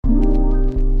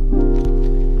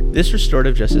This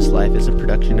Restorative Justice Life is a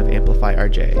production of Amplify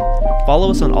RJ.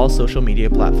 Follow us on all social media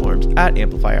platforms at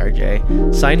Amplify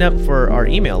RJ, sign up for our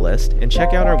email list, and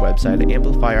check out our website at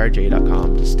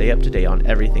amplifyrj.com to stay up to date on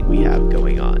everything we have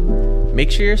going on.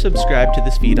 Make sure you're subscribed to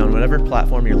this feed on whatever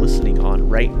platform you're listening on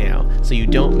right now so you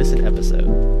don't miss an episode.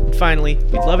 And finally,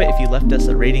 we'd love it if you left us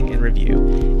a rating and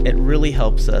review. It really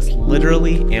helps us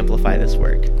literally amplify this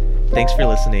work. Thanks for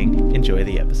listening. Enjoy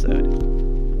the episode.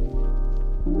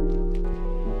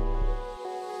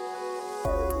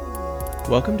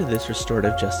 Welcome to This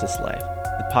Restorative Justice Life,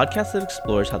 the podcast that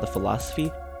explores how the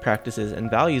philosophy, practices, and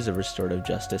values of restorative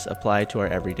justice apply to our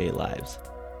everyday lives.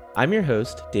 I'm your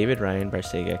host, David Ryan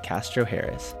Barcega Castro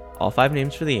Harris, all 5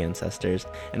 names for the ancestors,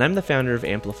 and I'm the founder of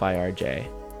Amplify RJ.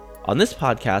 On this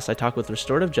podcast, I talk with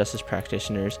restorative justice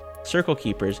practitioners, circle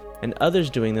keepers, and others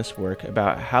doing this work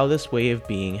about how this way of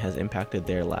being has impacted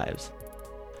their lives.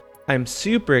 I'm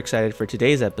super excited for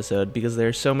today's episode because there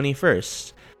are so many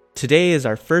firsts. Today is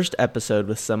our first episode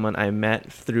with someone I met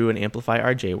through an Amplify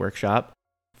RJ workshop,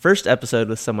 first episode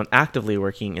with someone actively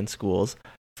working in schools,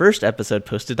 first episode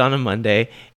posted on a Monday,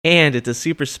 and it's a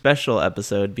super special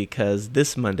episode because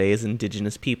this Monday is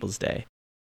Indigenous Peoples Day.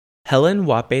 Helen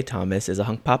Wape Thomas is a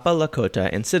Hunkpapa Lakota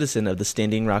and citizen of the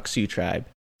Standing Rock Sioux tribe.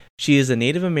 She is a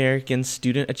Native American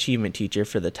student achievement teacher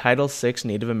for the Title VI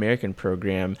Native American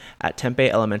program at Tempe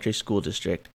Elementary School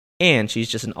District, and she's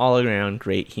just an all-around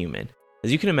great human.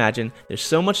 As you can imagine, there's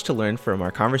so much to learn from our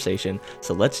conversation,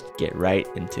 so let's get right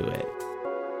into it.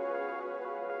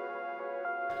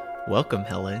 Welcome,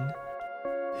 Helen.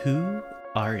 Who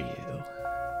are you?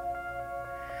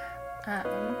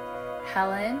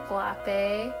 Helen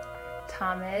Wape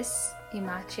Thomas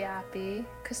Imachiapi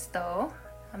Kusto.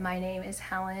 My name is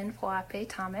Helen Wape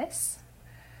Thomas.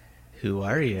 Who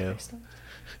are you?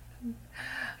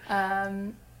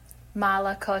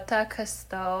 Malakota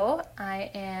Kusto.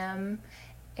 I am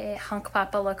a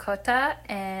Hunkpapa Lakota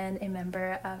and a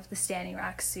member of the Standing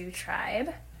Rock Sioux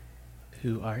tribe.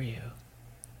 Who are you?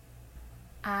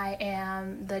 I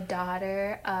am the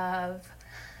daughter of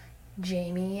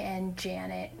Jamie and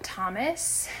Janet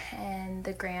Thomas and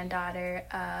the granddaughter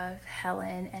of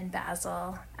Helen and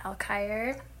Basil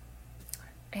Alkire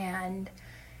and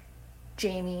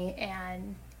Jamie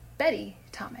and Betty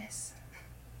Thomas.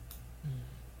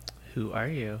 Who are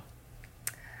you?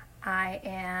 I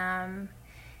am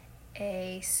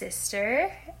a sister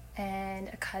and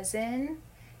a cousin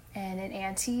and an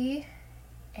auntie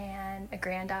and a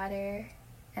granddaughter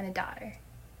and a daughter.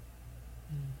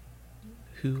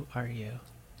 Who are you?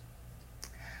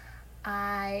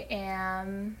 I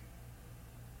am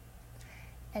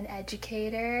an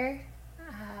educator.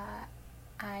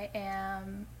 I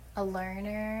am a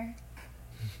learner.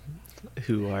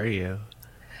 Who are you?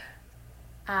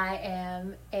 I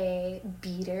am a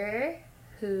beater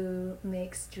who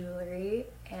makes jewelry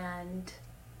and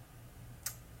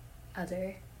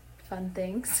other fun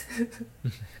things.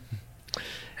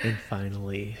 And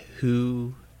finally,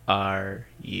 who are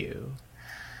you?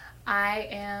 I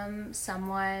am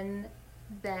someone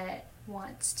that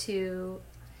wants to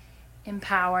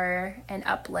empower and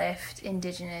uplift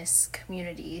Indigenous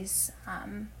communities,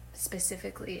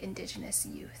 specifically Indigenous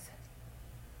youth.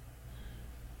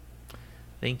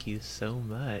 Thank you so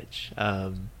much.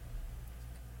 How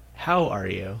are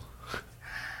you?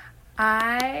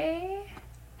 I'm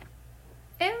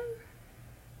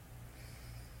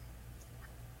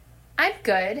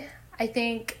good. I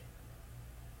think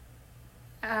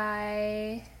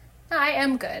I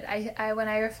am good. I when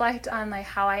I reflect on like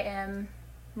how I am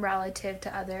relative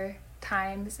to other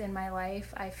times in my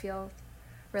life, I feel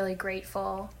really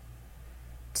grateful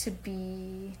to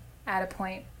be at a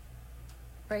point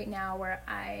right now where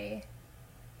I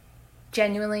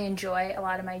genuinely enjoy a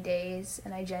lot of my days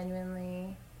and I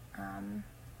genuinely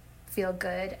feel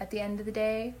good at the end of the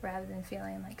day rather than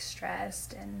feeling like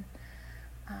stressed and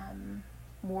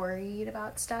worried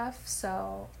about stuff.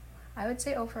 So I would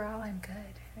say overall I'm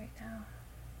good right now.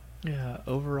 Yeah,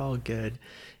 overall good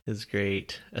is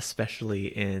great, especially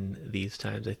in these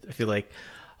times. I feel like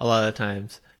a lot of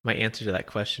times my answer to that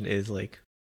question is like,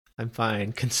 I'm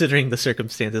fine considering the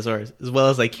circumstances, or as well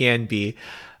as I can be,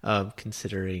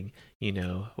 considering,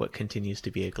 what continues to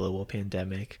be a global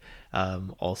pandemic.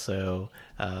 Also,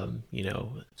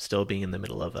 still being in the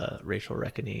middle of a racial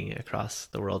reckoning across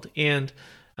the world and,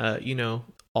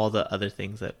 all the other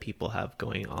things that people have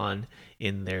going on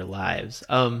in their lives.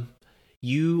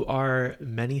 You are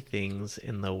many things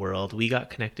in the world. We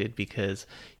got connected because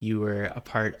you were a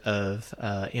part of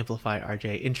Amplify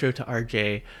RJ, Intro to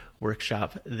RJ,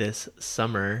 workshop this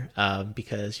summer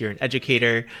because you're an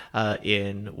educator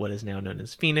in what is now known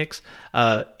as Phoenix.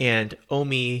 And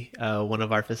Omi, one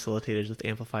of our facilitators with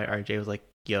Amplify RJ, was like,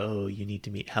 yo, you need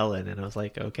to meet Helen. And I was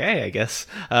like, okay, I guess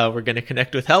we're going to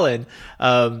connect with Helen.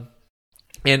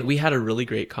 And we had a really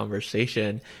great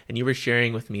conversation. And you were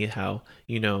sharing with me how,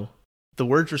 the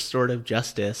words restorative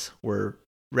justice were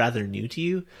rather new to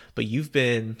you, but you've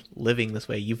been living this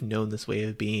way. You've known this way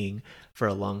of being for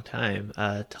a long time.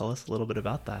 Tell us a little bit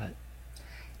about that.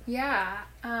 Yeah,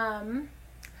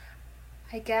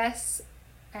 I guess,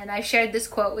 and I shared this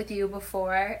quote with you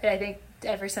before, and I think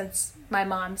ever since my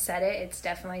mom said it, it's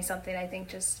definitely something I think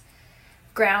just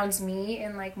grounds me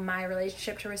in like my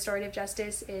relationship to restorative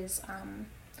justice is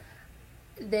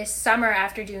this summer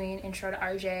after doing Intro to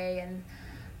RJ and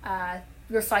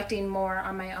reflecting more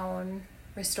on my own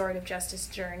restorative justice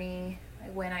journey,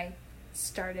 when I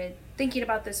started thinking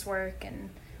about this work and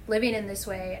living in this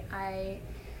way, I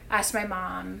asked my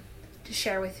mom to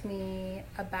share with me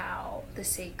about the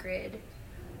sacred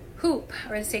hoop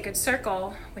or the sacred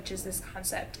circle, which is this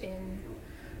concept in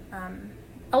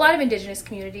a lot of indigenous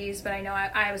communities, but I know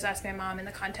I was asking my mom in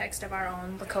the context of our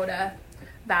own Lakota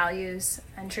values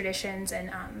and traditions,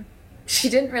 and she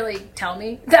didn't really tell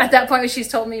me at that point. She's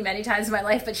told me many times in my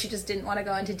life, but she just didn't want to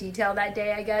go into detail that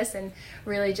day, I guess, and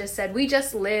really just said, we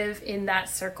just live in that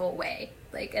circle way,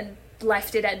 and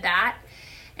left it at that.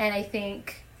 And I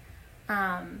think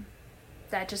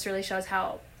that just really shows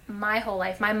how my whole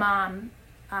life, my mom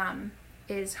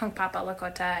is Hunkpapa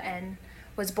Lakota and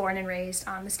was born and raised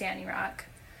on the Standing Rock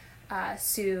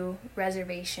Sioux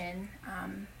Reservation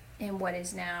in what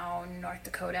is now North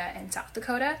Dakota and South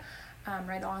Dakota,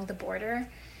 right along the border.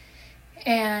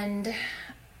 And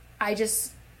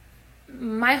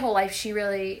my whole life, she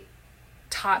really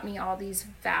taught me all these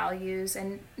values,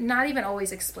 and not even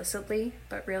always explicitly,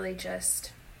 but really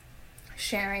just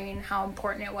sharing how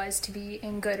important it was to be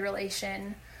in good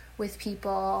relation with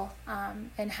people,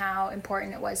 and how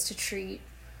important it was to treat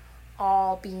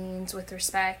all beings with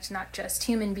respect, not just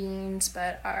human beings,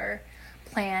 but our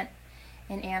plant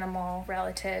and animal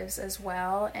relatives as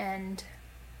well. And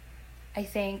I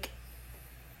think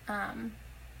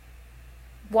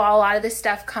while a lot of this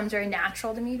stuff comes very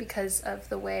natural to me because of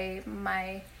the way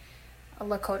my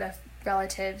Lakota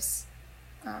relatives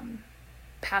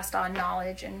passed on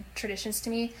knowledge and traditions to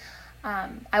me,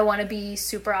 I want to be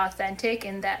super authentic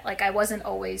in that, I wasn't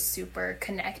always super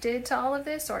connected to all of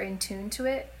this or in tune to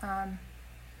it,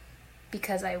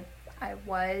 because I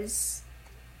was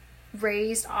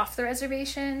raised off the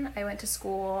reservation. I went to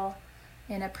school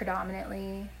in a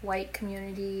predominantly white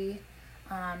community,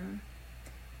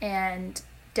 and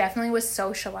definitely was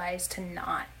socialized to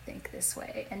not think this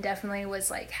way, and definitely was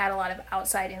had a lot of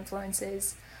outside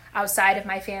influences outside of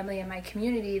my family and my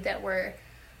community that were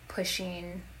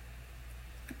pushing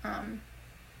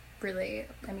really,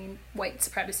 white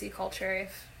supremacy culture,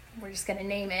 if we're just going to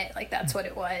name it, that's what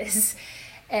it was.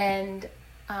 And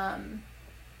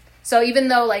so even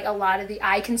though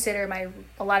I consider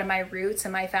a lot of my roots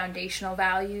and my foundational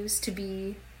values to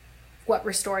be what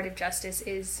restorative justice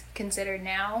is considered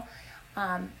now,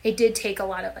 it did take a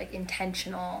lot of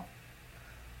intentional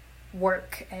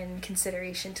work and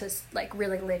consideration to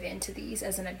really live into these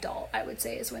as an adult, I would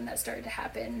say, is when that started to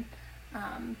happen.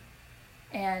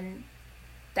 And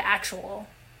the actual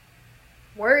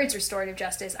words restorative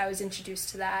justice, I was introduced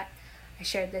to that. I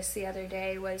shared this the other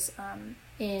day, was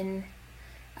in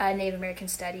a Native American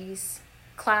Studies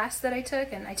class that I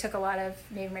took, and I took a lot of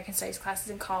Native American Studies classes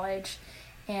in college,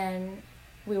 and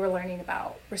we were learning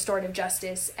about restorative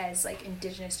justice as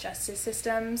indigenous justice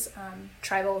systems,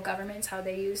 tribal governments, how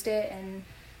they used it, and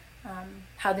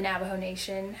how the Navajo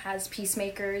Nation has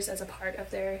peacemakers as a part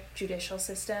of their judicial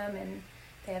system, and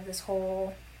they have this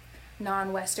whole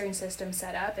non-Western system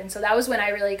set up. And so that was when I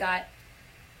really got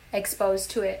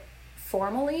exposed to it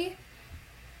formally,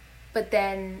 but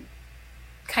then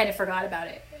kind of forgot about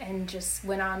it and just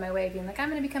went on my way being I'm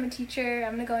going to become a teacher,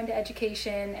 I'm going to go into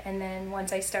education. And then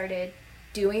once I started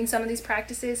doing some of these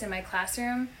practices in my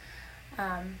classroom,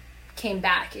 came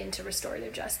back into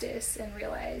restorative justice and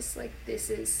realized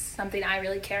this is something I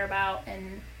really care about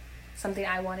and something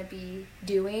I want to be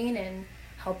doing, and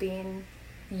helping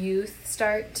youth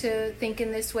start to think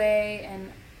in this way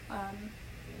and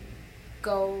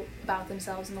go about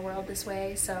themselves in the world this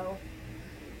way. So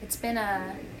it's been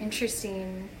a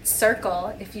interesting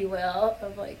circle, if you will,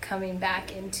 of coming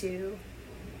back into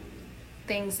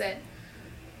things that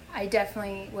I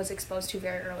definitely was exposed to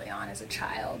very early on as a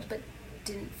child, but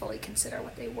didn't fully consider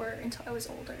what they were until I was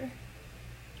older.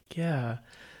 Yeah,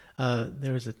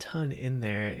 there was a ton in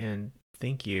there, and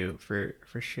thank you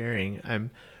for sharing.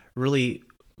 I'm really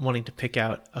wanting to pick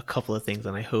out a couple of things,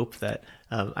 and I hope that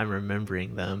I'm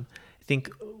remembering them. I think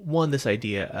one, this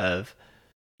idea of,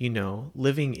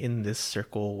 living in this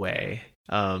circle way.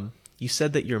 You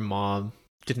said that your mom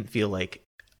didn't feel like,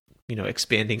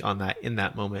 expanding on that in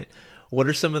that moment. What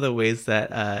are some of the ways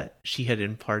that she had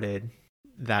imparted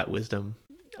that wisdom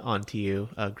onto you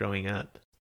growing up?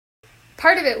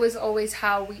 Part of it was always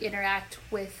how we interact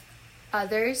with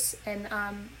others, and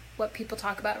what people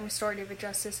talk about in restorative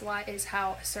justice a lot is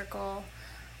how a circle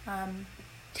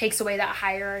takes away that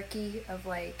hierarchy of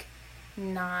like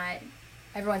not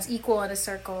everyone's equal in a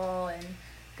circle, and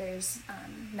there's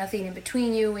nothing in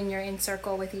between you when you're in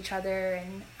circle with each other.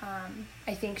 And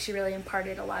I think she really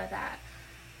imparted a lot of that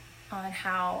on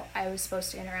how I was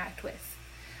supposed to interact with,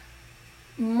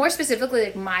 more specifically,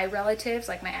 like my relatives,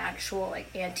 like my actual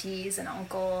like aunties and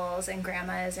uncles and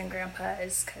grandmas and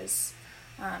grandpas, because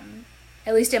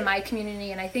at least in my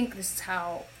community, and I think this is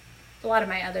how a lot of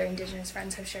my other Indigenous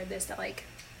friends have shared this, that like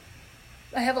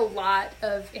I have a lot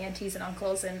of aunties and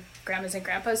uncles and grandmas and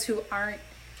grandpas who aren't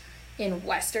in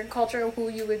Western culture who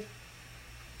you would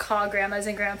call grandmas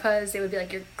and grandpas. They would be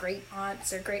like your great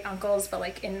aunts or great uncles, but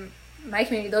like in my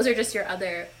community, those are just your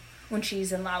other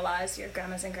unchis and lalas, your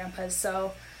grandmas and grandpas.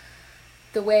 So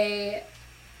the way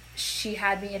she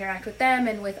had me interact with them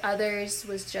and with others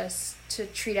was just to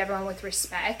treat everyone with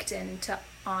respect and to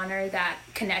honor that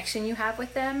connection you have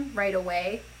with them right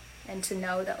away, and to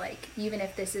know that like even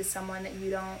if this is someone that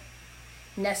you don't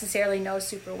necessarily know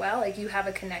super well, like you have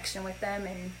a connection with them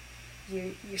and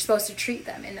you're supposed to treat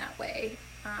them in that way.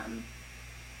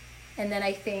 And then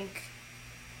I think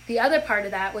the other part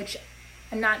of that, which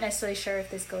I'm not necessarily sure if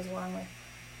this goes along with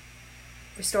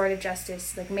restorative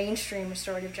justice, like mainstream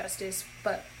restorative justice,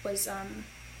 but was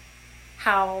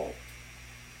how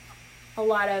a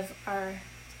lot of our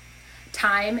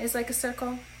time is like a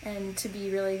circle, and to be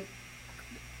really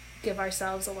give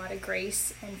ourselves a lot of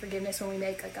grace and forgiveness when we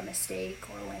make like a mistake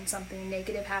or when something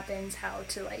negative happens, how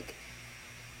to like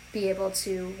be able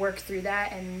to work through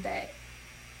that, and that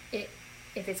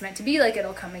if it's meant to be, like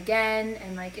it'll come again,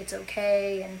 and like it's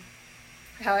okay, and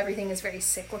how everything is very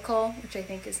cyclical, which I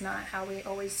think is not how we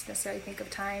always necessarily think of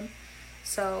time.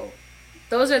 So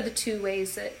those are the two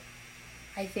ways that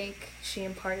I think she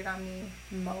imparted on me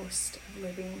most, of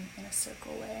living in a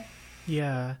circle way.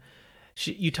 Yeah.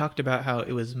 You talked about how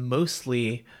it was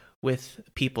mostly with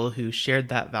people who shared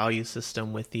that value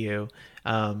system with you,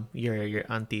 your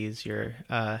aunties, your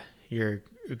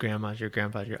grandmas, your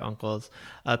grandpas, your uncles,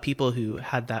 people who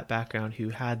had that background, who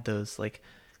had those like,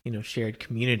 shared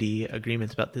community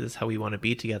agreements about this is how we want to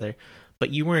be together. But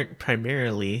you weren't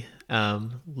primarily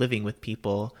living with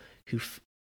people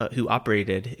who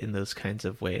operated in those kinds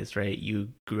of ways, right? You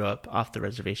grew up off the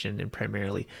reservation in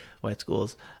primarily white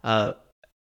schools.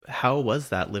 How was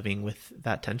that, living with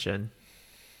that tension?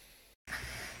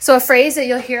 So a phrase that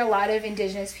you'll hear a lot of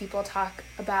Indigenous people talk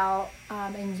about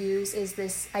and use is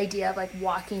this idea of like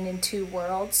walking in two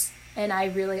worlds. And I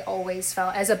really always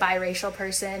felt, as a biracial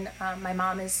person, my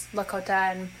mom is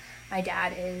Lakota and my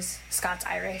dad is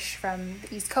Scots-Irish from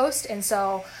the East Coast. And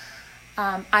so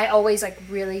I always like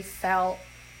really felt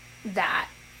that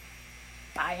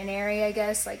binary, I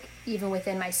guess, like even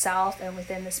within myself and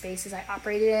within the spaces I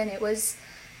operated in. It was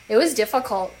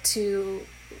difficult to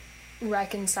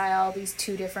reconcile these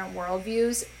two different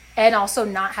worldviews, and also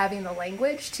not having the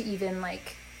language to even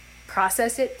like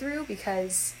process it through,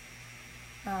 because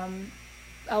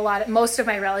most of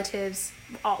my relatives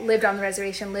lived on the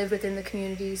reservation, lived within the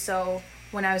community. So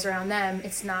when I was around them,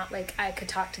 it's not like I could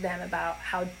talk to them about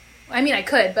I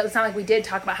could, but it's not like we did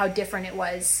talk about how different it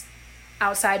was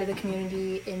outside of the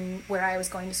community in where I was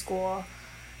going to school.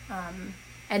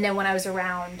 And then when I was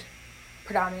around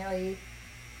predominantly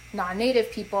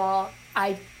non-Native people,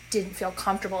 I didn't feel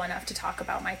comfortable enough to talk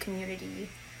about my community.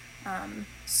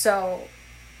 So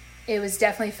it was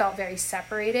definitely felt very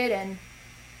separated.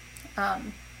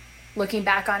 And looking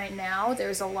back on it now,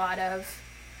 there's a lot of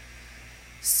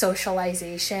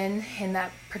socialization in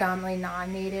that predominantly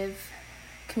non-Native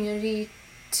community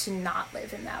to not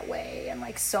live in that way, and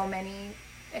like so many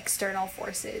external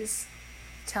forces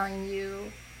telling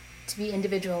you to be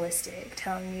individualistic,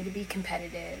 telling you to be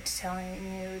competitive, telling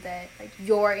you that like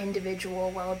your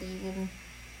individual well-being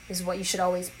is what you should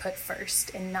always put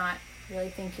first, and not really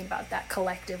thinking about that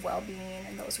collective well-being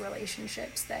and those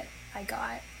relationships that I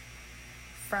got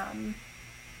from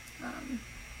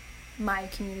my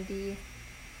community.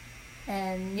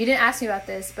 And you didn't ask me about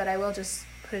this, but I will just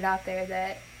put it out there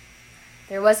that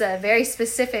there was a very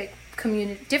specific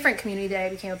different community that I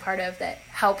became a part of that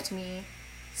helped me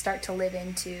start to live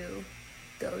into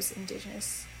those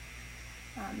Indigenous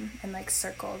and like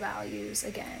circle values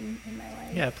again in my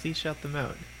life. Yeah, please shout them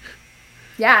out.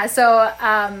 Yeah, so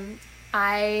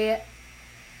I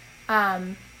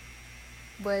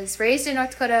was raised in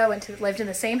North Dakota, lived in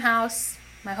the same house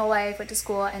my whole life, went to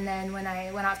school, and then when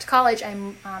I went off to college, I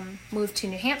moved to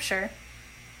New Hampshire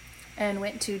and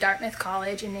went to Dartmouth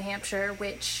College in New Hampshire,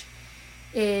 which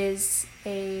is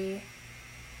a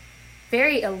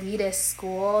very elitist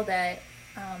school that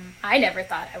I never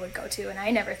thought I would go to, and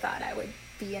I never thought I would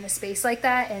be in a space like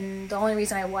that. And the only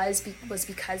reason I was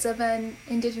because of an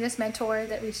Indigenous mentor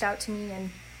that reached out to me and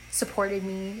supported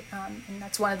me, and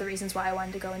that's one of the reasons why I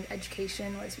wanted to go into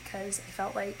education, was because I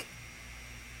felt like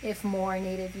if more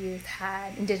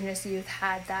Indigenous youth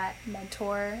had that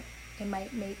mentor, it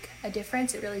might make a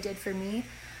difference. It really did for me.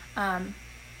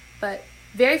 But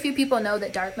very few people know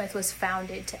that Dartmouth was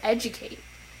founded to educate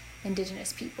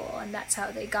Indigenous people, and that's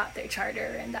how they got their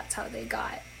charter, and that's how they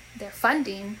got their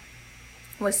funding,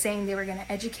 was saying they were going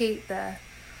to educate the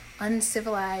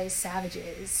uncivilized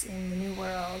savages in the New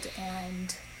World.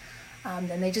 And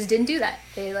then they just didn't do that.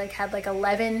 They had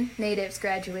 11 natives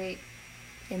graduate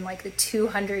in the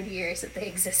 200 years that they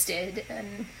existed.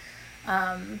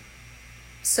 And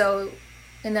so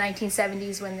in the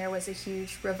 1970s, when there was a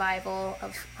huge revival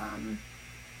of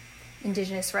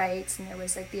Indigenous rights, and there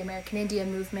was the American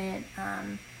Indian movement,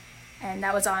 and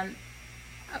that was on,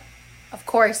 of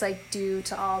course, due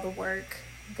to all the work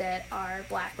that our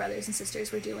Black brothers and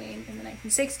sisters were doing in the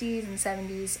 1960s and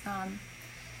 70s.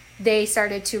 They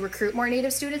started to recruit more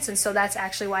Native students, and so that's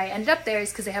actually why I ended up there,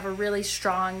 is because they have a really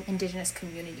strong Indigenous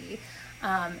community.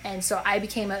 And so I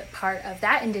became a part of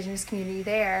that Indigenous community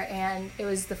there, and it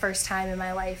was the first time in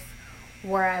my life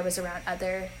where I was around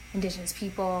other Indigenous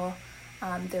people.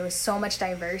 There was so much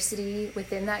diversity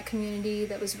within that community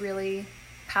that was really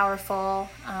powerful.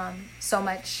 So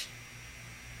much.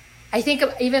 I think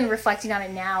even reflecting on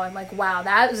it now, I'm like, wow,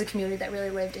 that was a community that really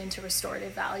lived into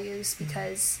restorative values,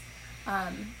 because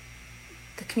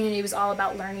the community was all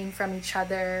about learning from each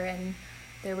other, and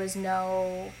there was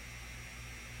no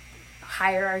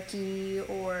hierarchy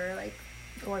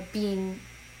or being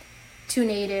too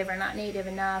Native or not Native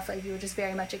enough. You were just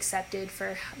very much accepted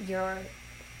for your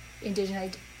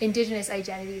indigenous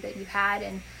identity that you had.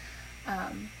 And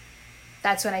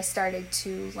that's when I started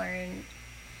to learn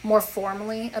more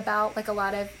formally about a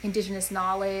lot of Indigenous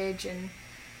knowledge and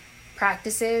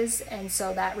practices, and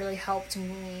so that really helped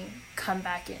me come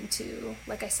back into,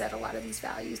 like I said, a lot of these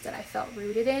values that I felt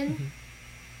rooted in,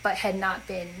 but had not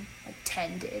been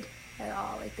tended at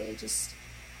all. They just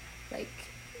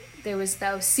there was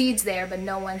those seeds there, but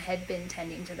no one had been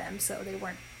tending to them, so they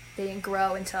didn't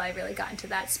grow until I really got into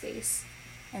that space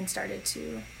and started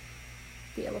to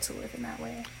be able to live in that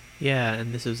way. Yeah,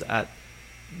 and this was at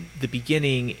the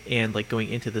beginning, and going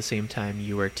into the same time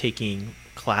you were taking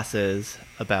classes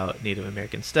about Native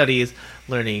American studies,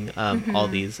 learning all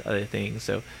these other things.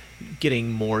 So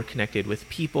getting more connected with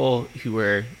people who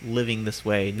were living this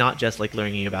way, not just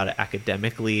learning about it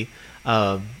academically,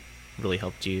 really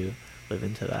helped you live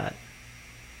into that.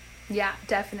 Yeah,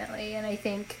 definitely. And I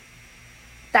think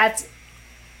that's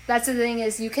the thing,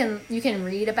 is you can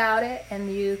read about it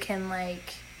and you can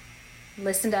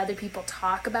listen to other people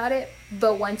talk about it,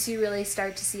 but once you really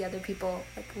start to see other people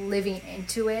living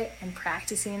into it and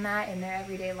practicing that in their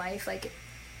everyday life, it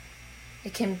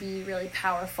can be really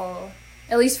powerful,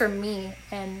 at least for me.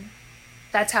 And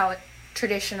that's how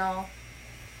traditional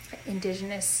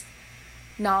Indigenous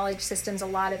knowledge systems, a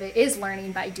lot of it is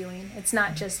learning by doing. It's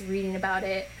not just reading about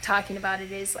it, talking about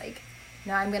it. Is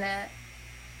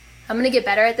I'm gonna get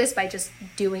better at this by just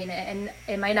doing it, and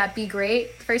it might not be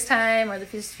great the first time or the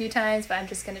first few times, but I'm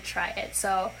just gonna try it.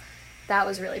 So that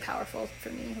was really powerful for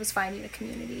me, was finding a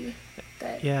community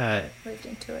that lived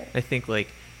into it. I think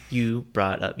you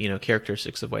brought up,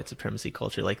 characteristics of white supremacy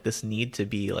culture, this need to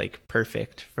be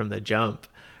perfect from the jump,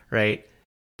 right?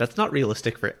 That's not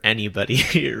realistic for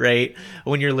anybody, right?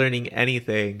 When you're learning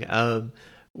anything,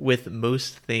 with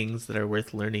most things that are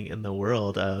worth learning in the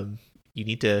world, you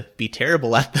need to be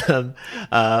terrible at them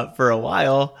for a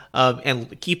while,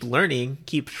 and keep learning,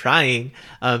 keep trying,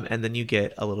 and then you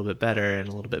get a little bit better and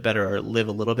a little bit better, or live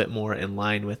a little bit more in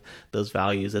line with those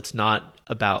values. It's not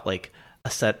about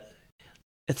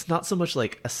it's not so much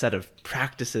a set of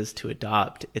practices to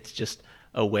adopt. It's just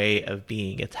a way of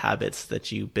being. It's habits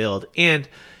that you build. And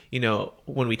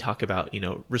when we talk about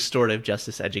restorative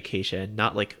justice education,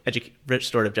 not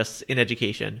restorative justice in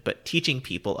education, but teaching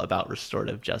people about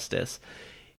restorative justice,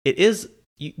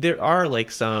 there are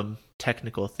some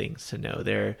technical things to know.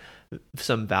 There are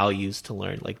some values to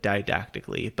learn,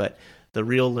 didactically, but the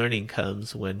real learning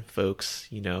comes when folks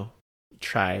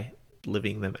try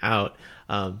living them out.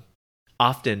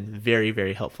 Often very,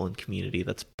 very helpful in community.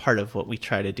 That's part of what we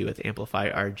try to do with Amplify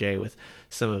RJ, with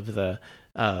some of the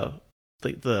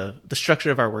structure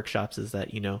of our workshops is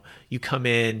that, you come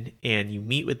in and you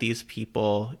meet with these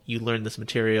people, you learn this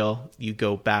material, you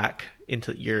go back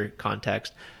into your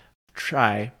context,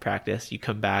 try, practice, you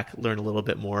come back, learn a little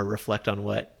bit more, reflect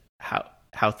on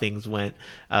how things went,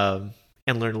 and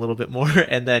learn a little bit more,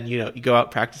 and then you go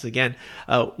out, practice again.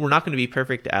 We're not going to be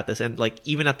perfect at this, and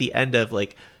even at the end of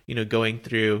going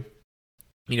through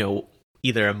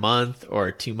either a month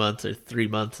or 2 months or 3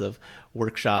 months of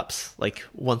workshops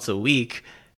once a week,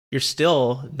 you're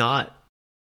still not,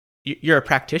 you're a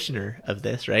practitioner of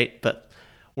this, right? But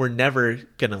we're never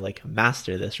gonna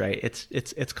master this, right?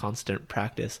 It's constant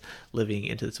practice living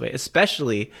into this way,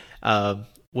 especially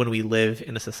when we live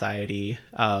in a society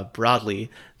broadly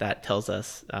that tells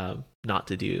us not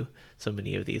to do so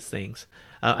many of these things.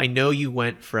 I know you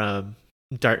went from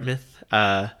Dartmouth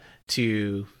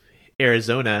to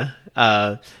Arizona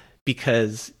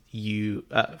because you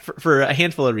for a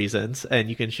handful of reasons, and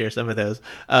you can share some of those,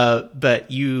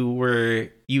 but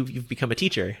you've become a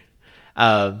teacher.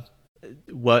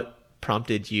 What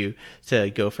prompted you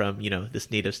to go from this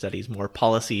Native studies, more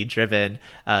policy driven,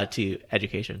 to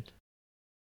education?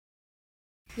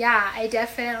 Yeah, I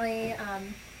definitely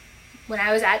when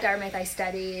I was at Dartmouth, I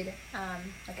studied I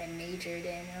majored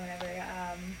in or whatever,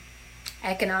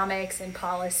 economics and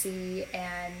policy,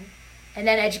 and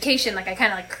then education. I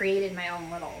kind of created my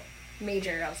own little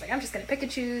major. I was I'm just gonna pick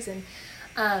and choose, and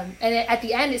at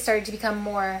the end it started to become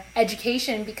more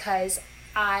education, because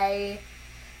I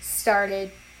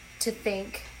started to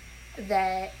think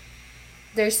that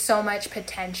there's so much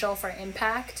potential for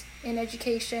impact in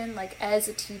education. As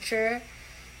a teacher,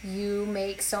 you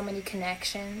make so many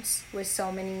connections with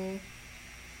so many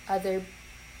other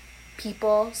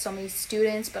people, so many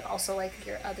students, but also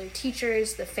your other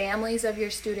teachers, the families of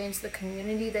your students, the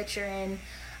community that you're in,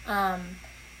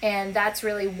 and that's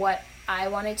really what I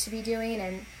wanted to be doing.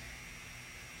 And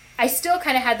I still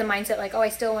kind of had the mindset I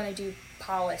still want to do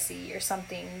policy or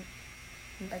something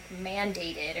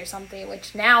mandated or something,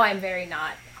 which now I'm very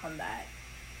not on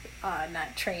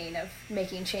that train of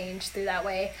making change through that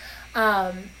way.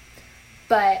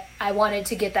 But I wanted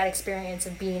to get that experience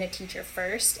of being a teacher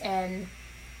first, and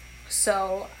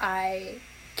so I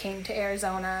came to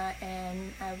Arizona,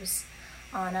 and I was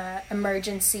on an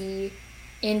emergency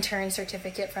intern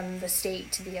certificate from the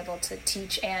state to be able to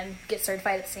teach and get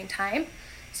certified at the same time.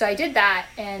 So I did that,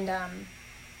 and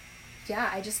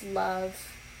I just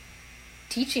love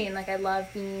teaching. I love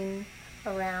being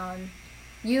around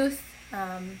youth.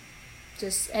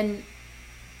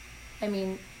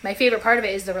 My favorite part of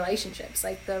it is the relationships.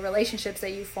 The relationships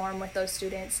that you form with those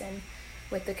students and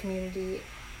with the community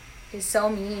is so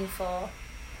meaningful.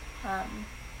 And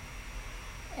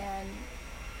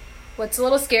what's a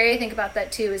little scary, I think, about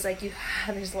that too is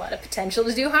there's a lot of potential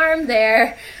to do harm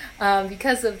there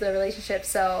because of the relationship.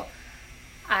 So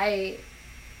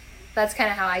that's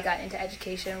kind of how I got into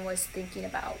education, was thinking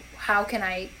about how can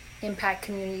I impact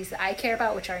communities that I care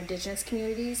about, which are Indigenous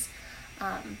communities,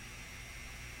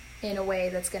 in a way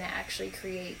that's going to actually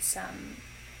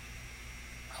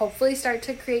hopefully start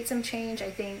to create some change.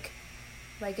 I think,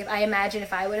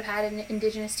 if I would have had an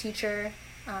Indigenous teacher,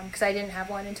 because I didn't have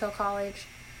one until college,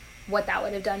 what that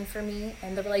would have done for me,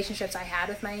 and the relationships I had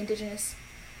with my Indigenous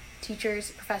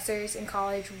teachers, professors in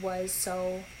college was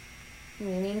so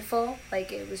meaningful.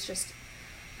 It was just,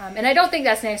 and I don't think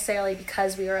that's necessarily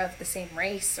because we were of the same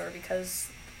race or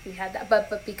because we had that,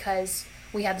 but because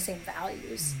we had the same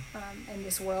values, and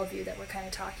this worldview that we're kind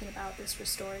of talking about, this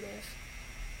restorative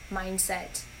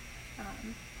mindset,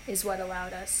 is what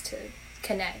allowed us to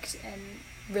connect and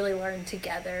really learn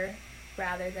together,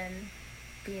 rather than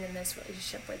being in this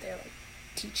relationship where they're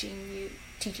teaching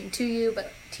to you,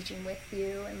 but teaching with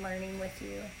you and learning with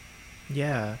you.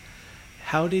 Yeah.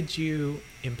 How did you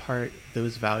impart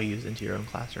those values into your own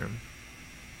classroom?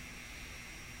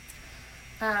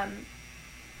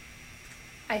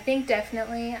 I think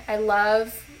definitely. I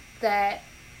love that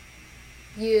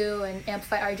you and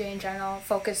Amplify RJ in general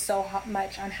focus so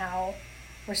much on how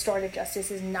restorative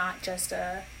justice is not just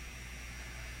a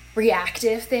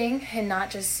reactive thing, and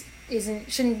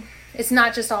it's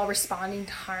not just all responding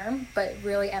to harm, but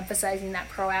really emphasizing that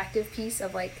proactive piece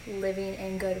of living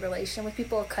in good relation with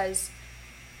people. Because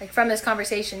from this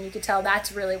conversation, you could tell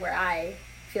that's really where I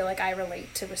feel I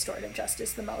relate to restorative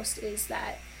justice the most, is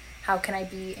that how can I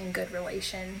be in good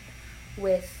relation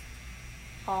with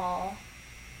all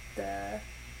the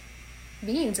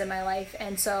beings in my life.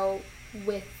 And so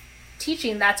with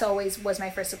teaching, that's always was my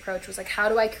first approach, was how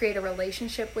do I create a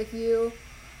relationship with you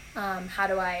How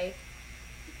do I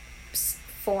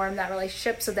form that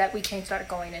relationship so that we can start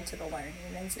going into the learning,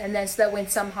 and then so that when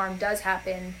some harm does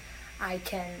happen,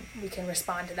 we can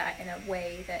respond to that in a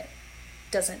way that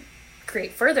doesn't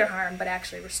create further harm but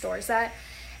actually restores that.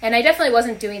 And I definitely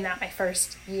wasn't doing that my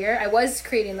first year. I was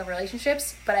creating the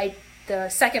relationships, but the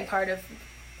second part of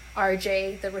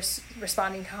RJ, the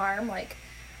responding to harm, like,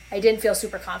 I didn't feel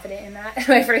super confident in that.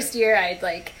 My first year,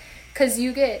 because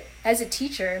you get, as a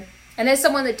teacher, and as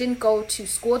someone that didn't go to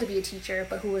school to be a teacher,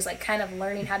 but who was like kind of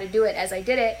learning how to do it as I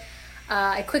did it,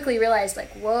 I quickly realized,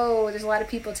 like, whoa, there's a lot of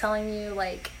people telling you,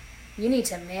 like, you need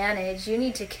to manage, you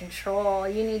need to control,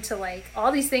 you need to, like,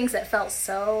 all these things that felt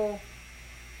so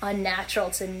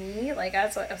unnatural to me. Like, I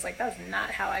was like, that's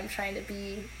not how I'm trying to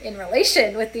be in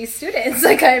relation with these students.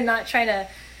 Like, I'm not trying to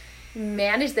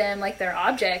manage them like they're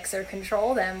objects or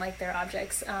control them like they're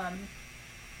objects.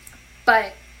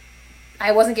 But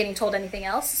I wasn't getting told anything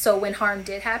else. So when harm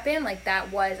did happen, like,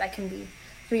 I can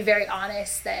be very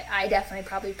honest that I definitely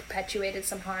probably perpetuated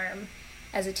some harm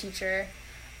as a teacher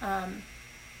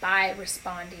by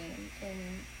responding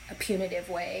in a punitive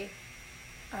way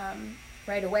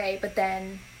right away. But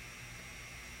then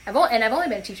I've only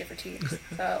been a teacher for 2 years,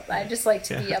 so I just like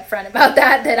to be upfront about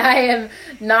that I am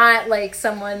not like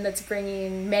someone that's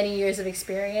bringing many years of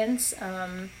experience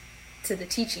to the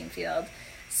teaching field.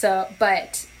 So,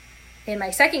 but in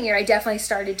my second year, I definitely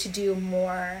started to do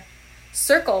more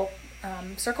circle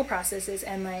processes,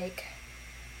 and like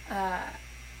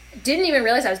didn't even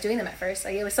realize I was doing them at first.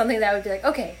 Like, it was something that I would be like,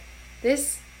 okay,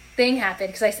 this thing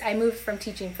happened, because I moved from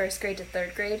teaching first grade to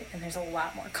third grade, and there's a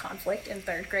lot more conflict in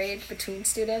third grade between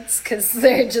students, because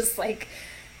they're just like,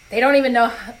 they don't know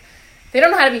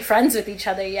how to be friends with each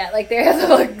other yet. Like,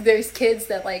 there's kids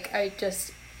that like are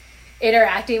just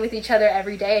interacting with each other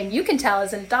every day, and you can tell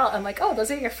as an adult, I'm like, oh,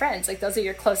 those are your friends, like, those are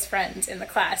your close friends in the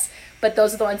class, but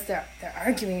those are the ones they're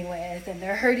arguing with, and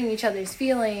they're hurting each other's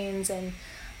feelings, and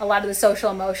a lot of the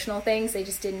social emotional things, they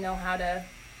just didn't know how to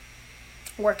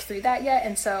work through that yet.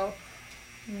 And so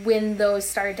when those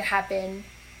started to happen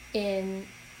in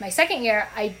my second year,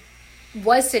 I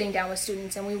was sitting down with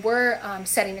students, and we were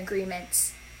setting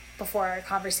agreements before our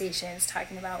conversations,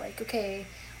 talking about, like, okay,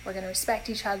 we're going to respect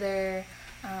each other,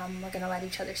 we're going to let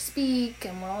each other speak,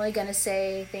 and we're only going to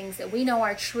say things that we know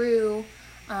are true,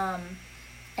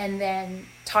 and then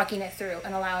talking it through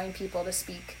and allowing people to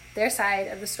speak their side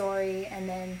of the story, and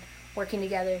then working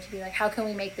together to be like, how can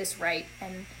we make this right,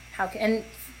 and and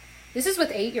this is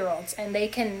with 8-year-olds, and they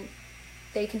can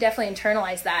definitely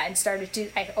internalize that,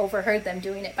 and I overheard them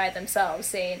doing it by themselves,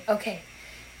 saying, okay,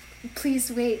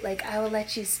 please wait, like, I will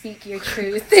let you speak your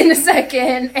truth in a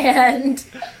second, and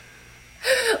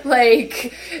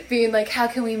like being like, how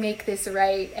can we make this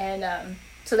right? And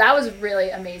so that was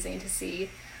really amazing to see.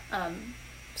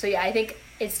 So yeah, I think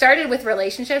it started with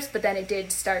relationships, but then it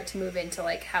did start to move into,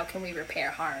 like, how can we repair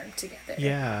harm together?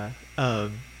 Yeah.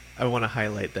 I want to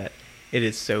highlight that it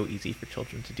is so easy for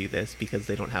children to do this because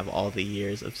they don't have all the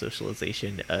years of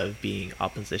socialization of being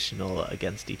oppositional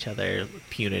against each other,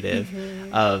 punitive.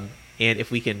 Mm-hmm. And if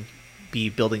we can be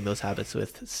building those habits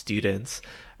with students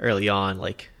early on,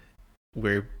 like,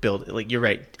 you're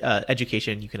right,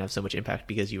 education, you can have so much impact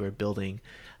because you are building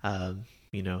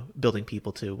building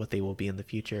people to what they will be in the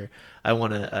future. I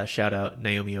want to shout out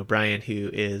Naomi O'Brien, who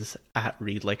is at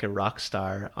Read Like a Rock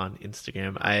Star on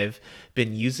Instagram. I've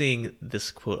been using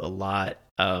this quote a lot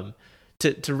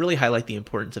to really highlight the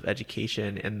importance of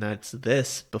education, and that's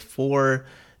this: before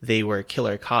they were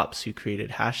killer cops who created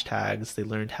hashtags, they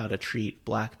learned how to treat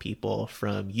Black people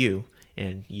from you.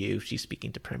 And she's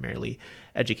speaking to primarily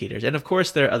educators. And of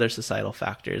course, there are other societal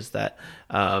factors that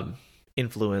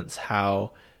influence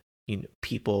how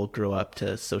people grow up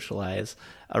to socialize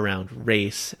around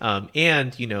race,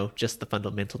 and just the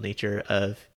fundamental nature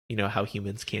of how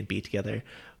humans can be together,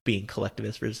 being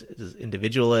collectivist versus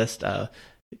individualist,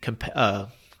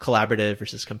 collaborative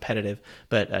versus competitive.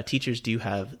 But teachers do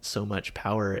have so much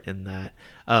power in that.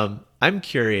 I'm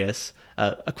curious,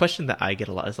 a question that I get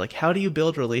a lot is like, how do you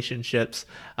build relationships?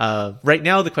 Right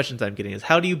now, the questions I'm getting is,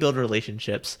 how do you build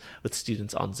relationships with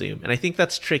students on Zoom? And I think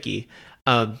that's tricky.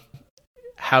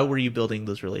 How were you building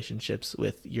those relationships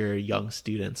with your young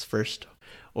students, first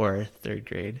or third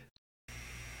grade?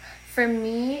 For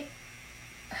me,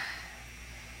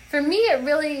 it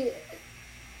really,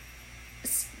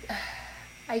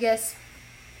 I guess,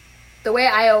 the way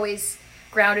I always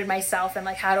grounded myself and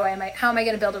like, how am I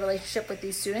going to build a relationship with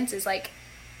these students is like,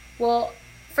 well,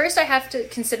 first I have to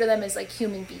consider them as like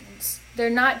human beings.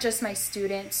 They're not just my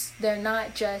students. They're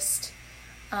not just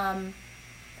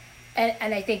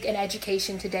and I think in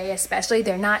education today especially,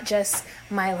 they're not just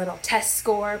my little test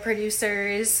score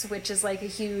producers, which is like a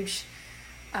huge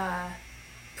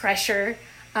pressure,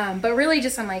 but really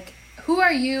just I'm like, who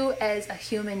are you as a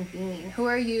human being? Who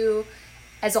are you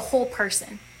as a whole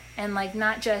person? And like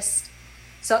not just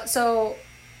so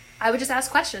I would just ask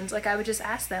questions. Like I would just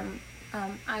ask them.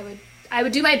 I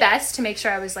would do my best to make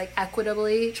sure I was like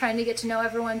equitably trying to get to know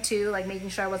everyone too, like making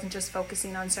sure I wasn't just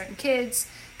focusing on certain kids,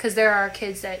 because there are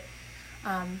kids that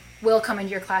will come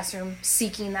into your classroom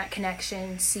seeking that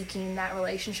connection, seeking that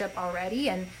relationship already,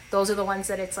 and those are the ones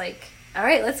that it's like, all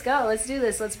right, let's go, let's do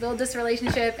this, let's build this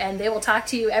relationship, and they will talk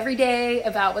to you every day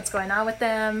about what's going on with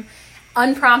them,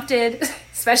 unprompted,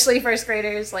 especially first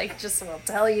graders, like just will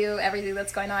tell you everything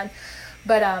that's going on.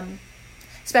 But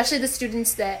especially the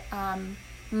students that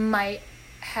might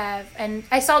have, and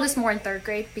I saw this more in third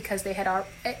grade because they had,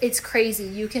 it's crazy,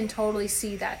 you can totally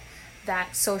see that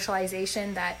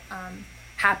socialization that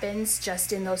happens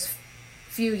just in those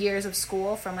few years of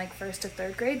school from like first to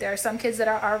third grade. There are some kids that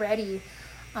are already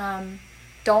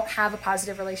don't have a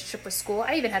positive relationship with school.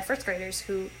 I even had first graders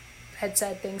who had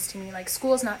said things to me like,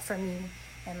 school's not for me,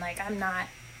 and like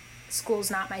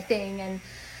school's not my thing. And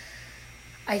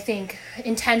I think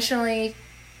intentionally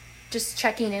just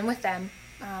checking in with them,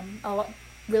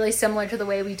 really similar to the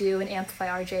way we do in Amplify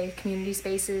RJ community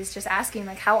spaces, just asking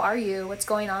like, how are you, what's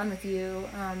going on with you,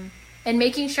 and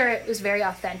making sure it was very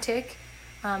authentic,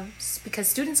 because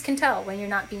students can tell when you're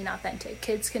not being authentic.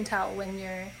 Kids can tell when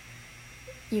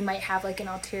you might have like an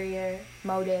ulterior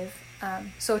motive.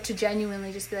 So to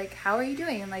genuinely just be like, how are you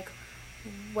doing? And like,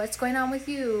 what's going on with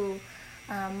you?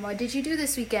 What did you do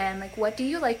this weekend? Like, what do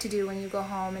you like to do when you go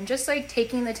home? And just like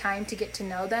taking the time to get to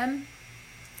know them,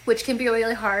 which can be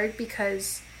really hard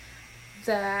because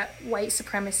the white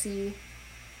supremacy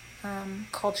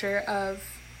culture of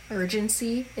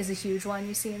urgency is a huge one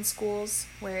you see in schools,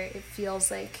 where it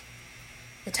feels like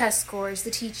the test scores,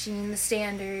 the teaching, the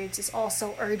standards is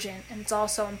also urgent, and it's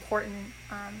also important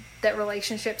that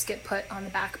relationships get put on the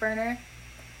back burner.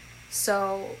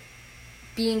 So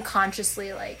being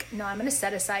consciously like, no, I'm going to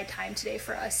set aside time today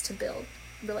for us to build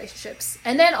relationships.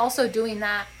 And then also doing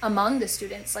that among the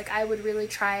students. Like I would really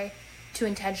try to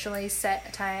intentionally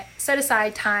set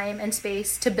aside time and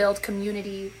space to build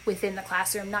community within the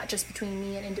classroom, not just between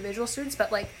me and individual students,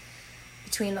 but like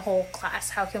between the whole class.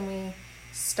 How can we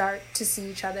start to see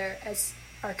each other as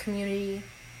our community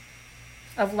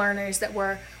of learners, that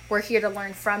we're here to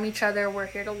learn from each other, we're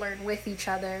here to learn with each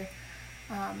other.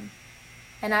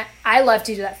 And I love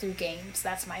to do that through games.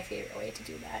 That's my favorite way to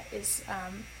do that, is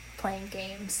playing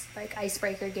games, like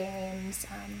icebreaker games,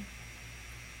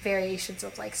 variations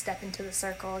of like step into the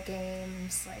circle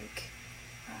games. Like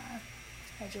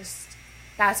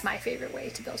that's my favorite way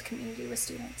to build community with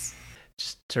students.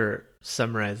 Just to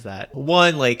summarize that,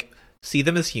 one, like, see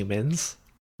them as humans,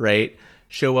 right?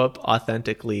 Show up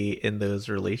authentically in those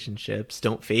relationships.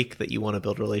 Don't fake that you want to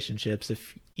build relationships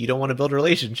if you don't want to build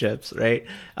relationships, right?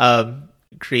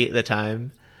 Create the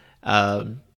time,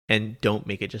 and don't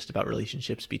make it just about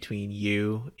relationships between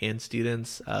you and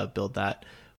students. Build that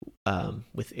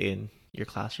within your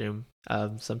classroom.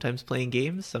 Sometimes playing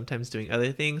games, sometimes doing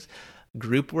other things.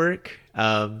 Group work.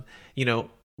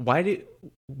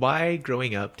 Why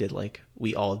growing up did like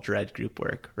we all dread group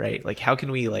work, right? Like how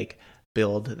can we like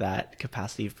build that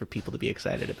capacity for people to be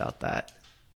excited about that?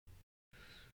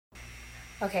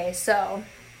 Okay, so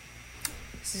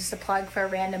this is just a plug for a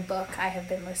random book I have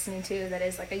been listening to that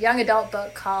is like a young adult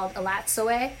book called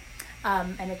Elatsoe,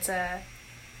 and it's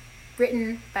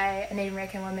written by a Native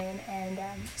American woman, and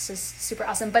it's just super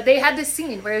awesome. But they had this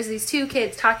scene where there's these two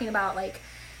kids talking about like,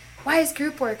 why is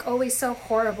group work always so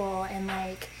horrible? And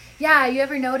like, yeah, you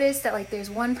ever notice that like there's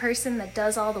one person that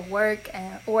does all the work,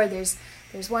 or there's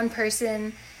one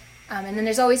person, and then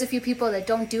there's always a few people that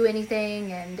don't do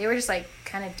anything. And they were just like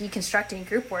kind of deconstructing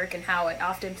group work and how it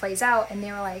often plays out. And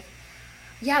they were like,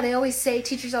 yeah,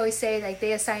 teachers always say like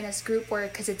they assign us group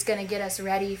work because it's going to get us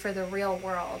ready for the real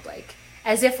world, like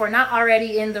as if we're not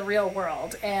already in the real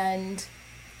world. And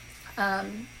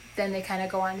then they kind of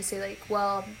go on to say like,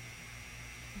 well,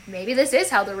 maybe this is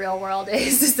how the real world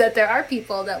is that there are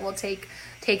people that will take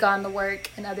on the work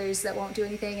and others that won't do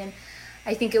anything. And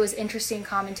I think it was interesting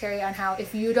commentary on how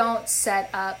if you don't set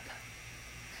up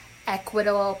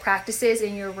equitable practices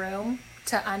in your room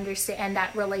to understand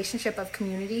that relationship of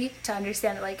community, to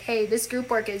understand that like, hey, this group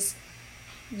work is,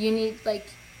 you need like,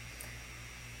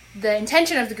 the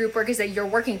intention of the group work is that you're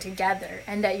working together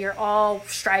and that you're all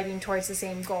striving towards the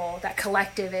same goal, that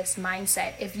collectivist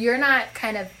mindset. If you're not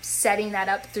kind of setting that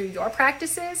up through your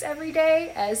practices every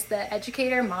day as the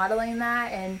educator, modeling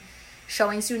that and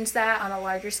showing students that on a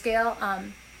larger scale.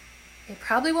 It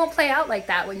probably won't play out like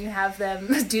that when you have them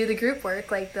do the group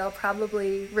work. Like, they'll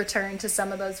probably return to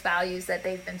some of those values that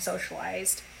they've been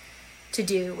socialized to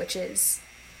do, which is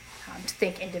to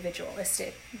think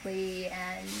individualistically.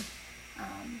 And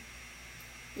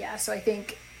so I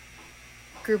think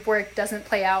group work doesn't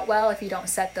play out well if you don't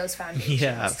set those foundations.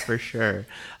 Yeah, for sure.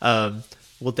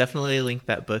 We'll definitely link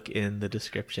that book in the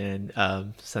description.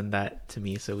 Send that to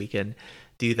me so we can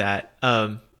do that.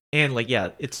 And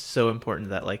it's so important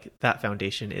that that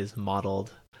foundation is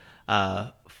modeled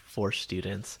for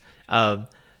students.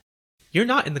 You're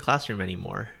not in the classroom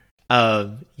anymore.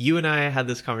 You and I had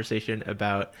this conversation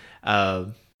about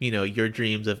your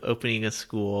dreams of opening a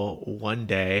school one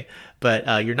day,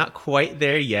 but you're not quite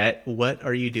there yet. What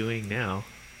are you doing now?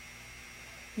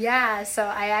 Yeah, so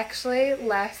I actually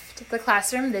left the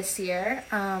classroom this year,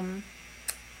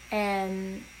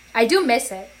 and I do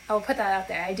miss it. I'll put that out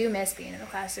there. I do miss being in the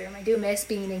classroom. I do miss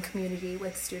being in community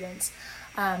with students.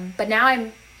 But now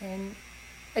I'm in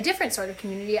a different sort of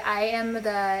community. I am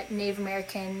the Native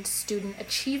American Student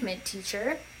Achievement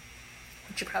Teacher,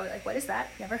 which you're probably like, what is that?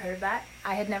 Never heard of that.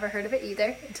 I had never heard of it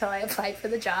either until I applied for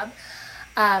the job,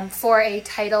 for a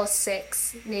Title VI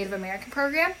Native American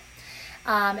program.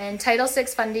 And Title VI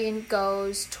funding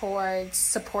goes towards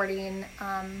supporting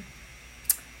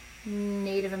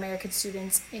Native American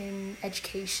students in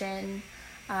education,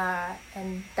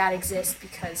 and that exists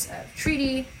because of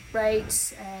treaty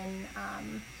rights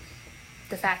and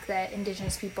the fact that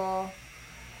Indigenous people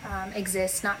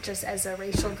exist not just as a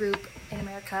racial group in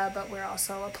America, but we're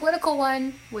also a political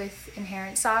one with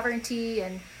inherent sovereignty.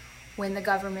 And when the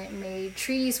government made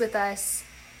treaties with us,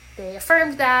 they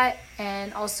affirmed that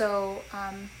and also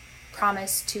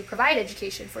promised to provide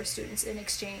education for students in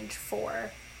exchange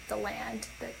for the land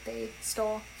that they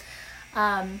stole.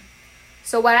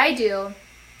 So what I do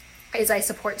is I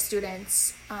support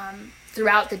students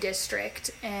throughout the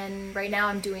district, and right now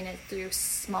I'm doing it through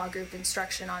small group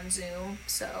instruction on Zoom.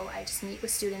 So I just meet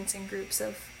with students in groups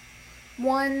of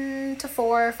 1 to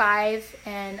 4 or 5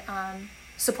 and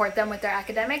support them with their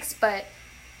academics. But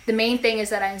the main thing is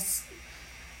that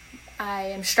I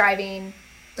am striving,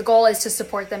 the goal is to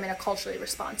support them in a culturally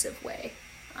responsive way.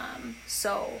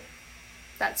 So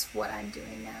that's what I'm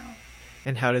doing now.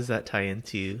 And how does that tie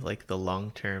into the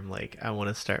long term, I want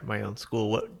to start my own school?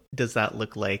 What does that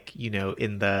look like,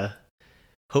 in the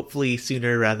hopefully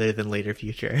sooner rather than later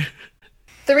future?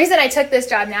 The reason I took this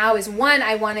job now is, one,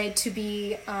 I wanted to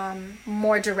be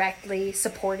more directly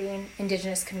supporting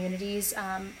Indigenous communities.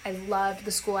 I loved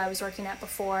the school I was working at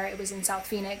before. It was in South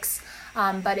Phoenix,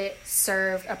 but it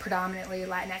served a predominantly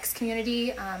Latinx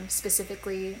community,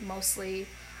 specifically mostly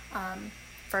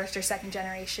first or second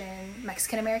generation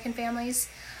Mexican American families.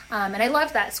 And I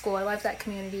loved that school. I loved that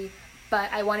community, but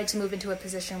I wanted to move into a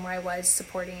position where I was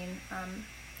supporting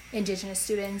Indigenous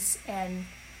students, and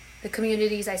the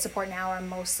communities I support now are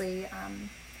mostly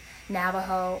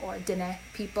Navajo or Diné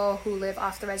people who live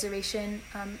off the reservation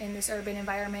in this urban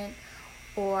environment,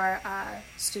 or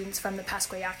students from the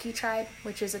Pasquayaqui tribe,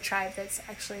 which is a tribe that's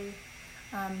actually,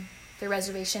 their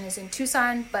reservation is in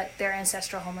Tucson, but their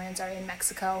ancestral homelands are in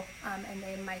Mexico, and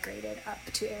they migrated up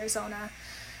to Arizona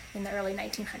in the early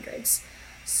 1900s.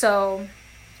 So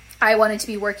I wanted to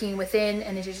be working within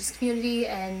an Indigenous community,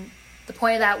 and the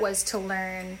point of that was to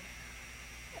learn.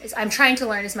 I'm trying to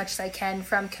learn as much as I can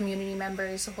from community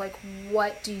members of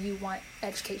what do you want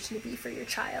education to be for your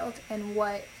child, and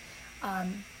what,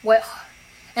 and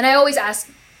I always ask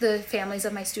the families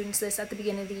of my students this at the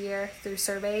beginning of the year through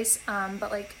surveys,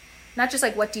 but not just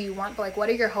what do you want, but what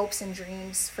are your hopes and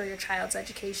dreams for your child's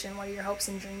education? What are your hopes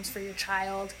and dreams for your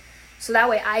child? So that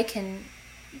way I can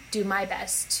do my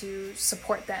best to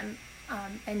support them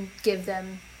and give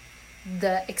them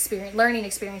the learning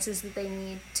experiences that they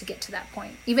need to get to that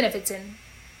point, even if it's in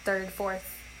 3rd,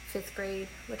 4th, 5th grade,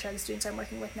 which are the students I'm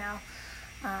working with now.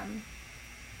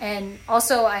 And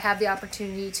also I have the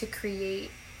opportunity to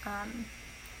create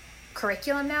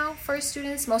curriculum now for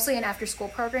students, mostly in after-school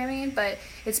programming, but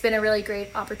it's been a really great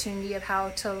opportunity of how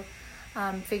to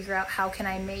figure out how can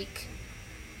I make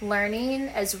learning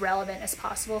as relevant as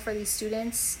possible for these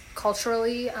students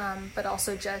culturally, but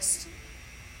also just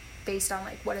based on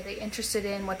what are they interested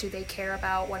in, what do they care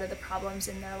about, what are the problems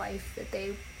in their life that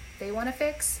they want to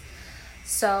fix.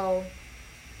 So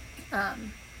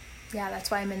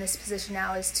that's why I'm in this position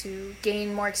now, is to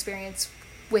gain more experience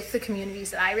with the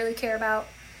communities that I really care about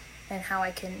and how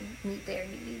I can meet their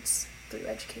needs through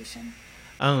education.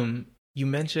 You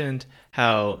mentioned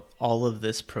how all of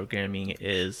this programming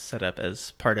is set up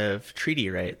as part of treaty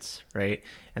rights, right?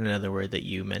 And another word that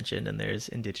you mentioned, and there's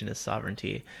indigenous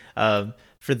sovereignty.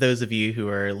 For those of you who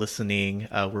are listening,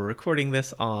 we're recording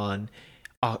this on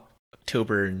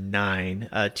October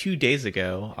 9. 2 days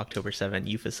ago, October 7,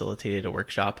 you facilitated a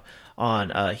workshop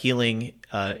on healing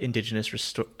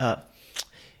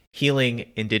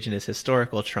indigenous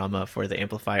historical trauma for the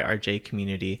Amplify RJ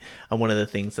community. One of the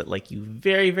things that like you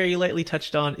very, very lightly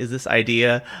touched on is this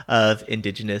idea of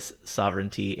indigenous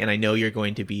sovereignty. And I know you're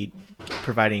going to be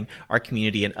providing our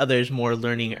community and others more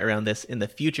learning around this in the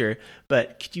future,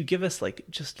 but could you give us like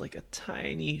just like a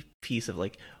tiny piece of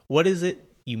like, what is it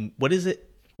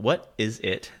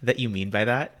that you mean by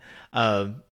that?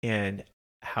 And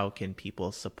how can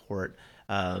people support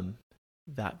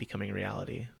that becoming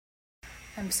reality?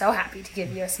 I'm so happy to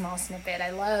give you a small snippet. I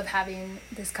love having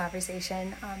this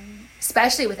conversation,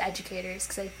 especially with educators,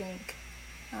 because I think,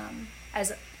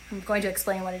 as I'm going to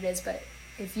explain what it is, but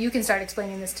if you can start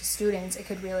explaining this to students, it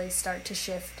could really start to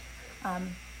shift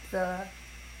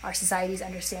our society's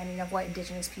understanding of what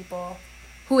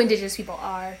who Indigenous people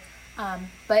are.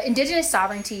 But Indigenous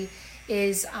sovereignty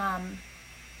is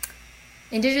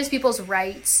Indigenous people's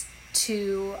rights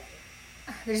to.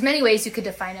 There's many ways you could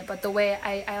define it, but the way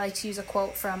I like to use a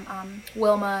quote from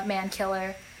Wilma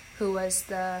Mankiller, who was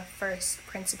the first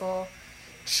principal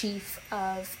chief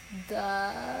of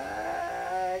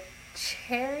the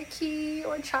Cherokee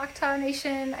or Choctaw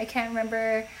Nation. I can't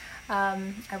remember.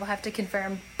 I will have to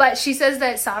confirm. But she says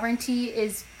that sovereignty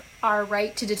is our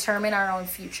right to determine our own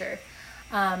future.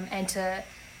 And to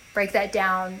break that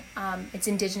down, it's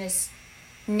Indigenous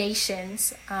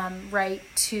nations' right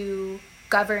to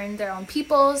govern their own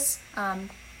peoples,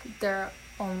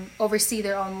 oversee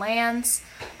their own lands,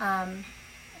 and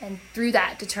through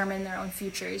that determine their own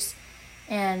futures.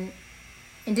 And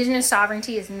Indigenous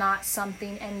sovereignty is not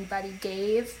something anybody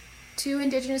gave to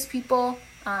Indigenous people.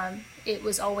 It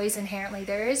was always inherently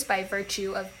theirs by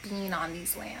virtue of being on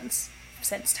these lands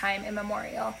since time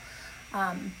immemorial.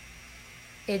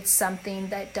 It's something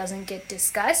that doesn't get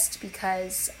discussed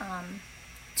because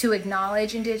to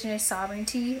acknowledge Indigenous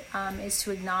sovereignty is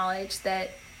to acknowledge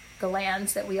that the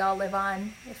lands that we all live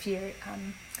on, if you're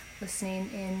listening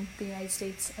in the United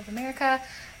States of America,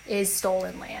 is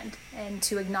stolen land, and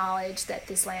to acknowledge that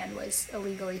this land was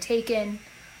illegally taken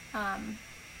and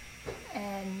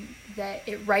that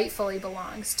it rightfully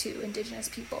belongs to Indigenous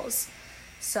peoples.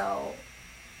 So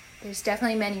there's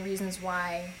definitely many reasons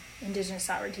why Indigenous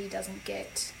sovereignty doesn't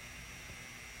get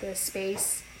the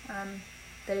space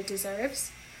that it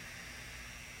deserves.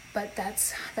 But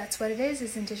that's what it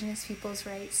is Indigenous people's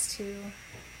rights to,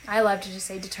 I love to just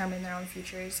say, determine their own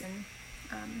futures. And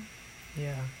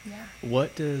yeah.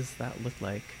 What does that look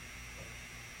like?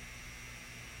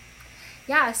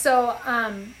 Yeah, so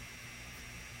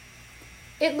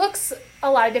it looks a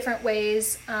lot of different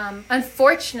ways.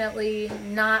 Unfortunately,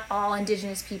 not all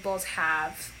Indigenous peoples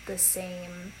have the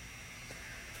same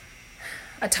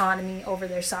autonomy over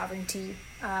their sovereignty.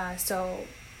 So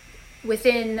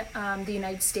within the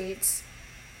United States,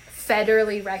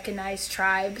 federally recognized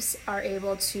tribes are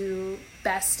able to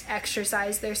best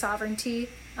exercise their sovereignty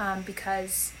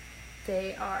because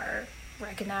they are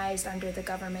recognized under the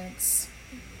government's,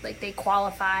 like they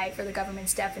qualify for the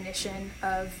government's definition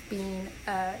of being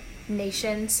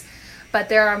nations. But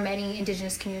there are many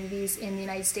Indigenous communities in the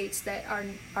United States that are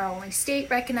only state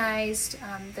recognized.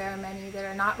 There are many that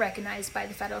are not recognized by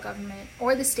the federal government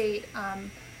or the state,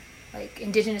 like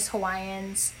Indigenous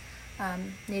Hawaiians,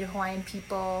 Native Hawaiian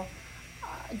people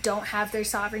don't have their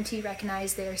sovereignty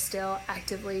recognized. They are still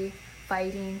actively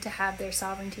fighting to have their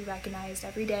sovereignty recognized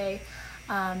every day.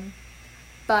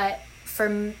 But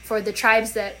for the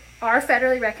tribes that are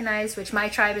federally recognized, which my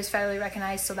tribe is federally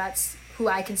recognized, so that's who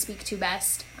I can speak to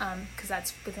best, because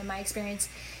that's within my experience,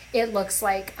 it looks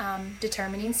like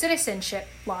determining citizenship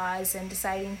laws and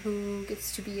deciding who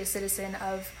gets to be a citizen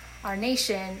of our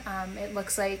nation. It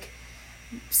looks like,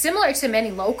 similar to many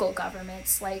local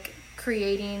governments, like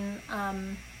creating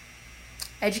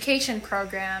education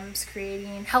programs,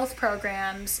 creating health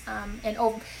programs,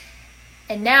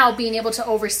 and now being able to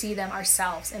oversee them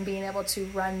ourselves and being able to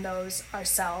run those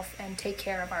ourselves and take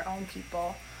care of our own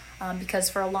people. Because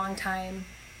for a long time,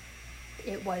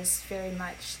 it was very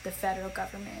much the federal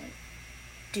government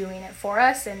doing it for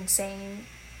us and saying,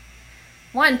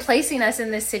 placing us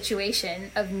in this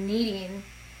situation of needing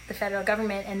the federal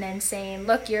government, and then saying,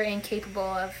 look, you're incapable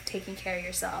of taking care of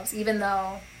yourselves, even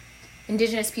though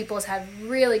Indigenous peoples have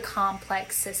really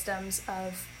complex systems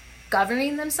of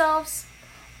governing themselves.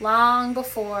 long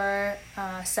before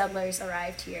settlers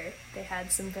arrived here. They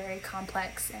had some very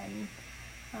complex and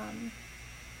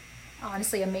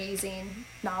honestly amazing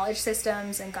knowledge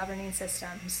systems and governing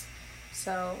systems.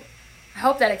 So I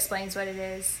hope that explains what it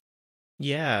is.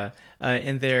 Yeah.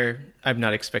 And I'm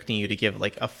not expecting you to give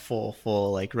like a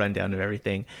full like rundown of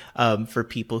everything. For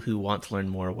people who want to learn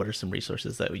more, what are some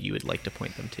resources that you would like to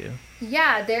point them to?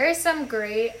 Yeah, there is some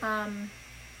great,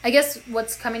 I guess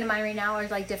what's coming to mind right now are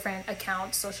like different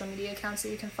accounts, social media accounts that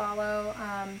you can follow.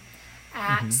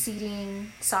 At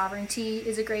Seeding Sovereignty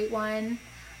is a great one.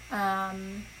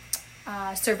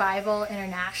 Survival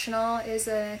International is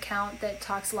an account that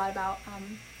talks a lot about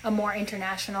a more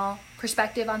international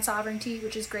perspective on sovereignty,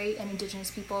 which is great, and Indigenous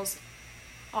peoples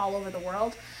all over the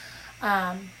world.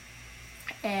 And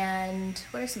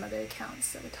what are some other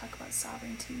accounts that would talk about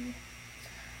sovereignty?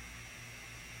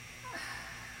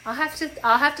 I'll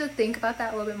have to think about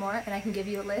that a little bit more, and I can give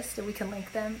you a list, and we can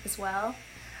link them as well,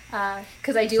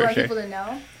 because I do want people to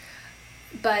know.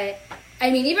 But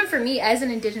I mean, even for me as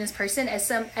an Indigenous person, as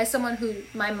someone who,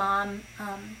 my mom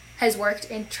has worked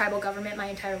in tribal government my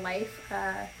entire life,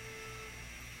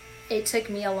 it took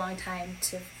me a long time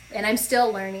and I'm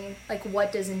still learning, like,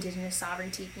 what does Indigenous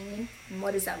sovereignty mean, and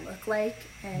what does that look like,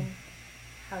 and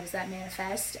how does that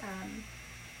manifest?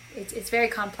 It's very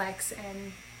complex,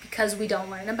 and because we don't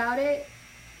learn about it,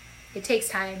 it takes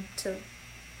time to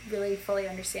really fully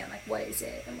understand, like, what is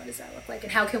it and what does that look like,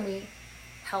 and how can we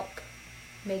help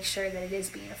make sure that it is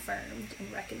being affirmed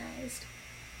and recognized.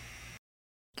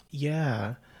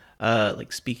 Yeah.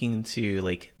 Like speaking to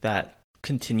like that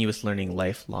continuous learning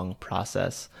lifelong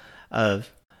process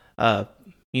of,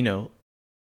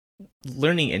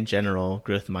 learning in general,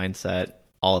 growth mindset,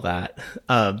 all of that.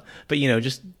 But,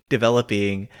 just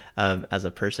developing as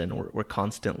a person, we're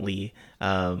constantly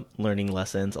learning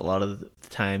lessons. A lot of the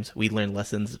times we learn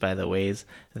lessons by the ways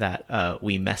that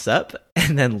we mess up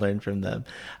and then learn from them.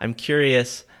 I'm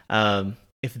curious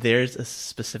if there's a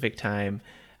specific time,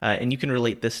 and you can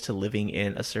relate this to living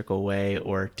in a circle way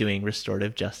or doing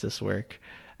restorative justice work,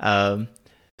 that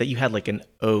you had like an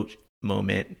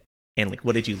moment, and like,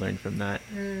 what did you learn from that?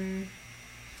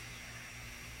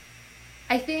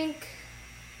 I think,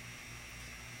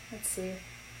 let's see,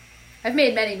 I've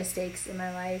made many mistakes in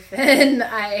my life, and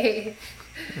I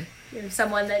am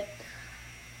someone that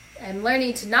I'm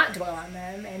learning to not dwell on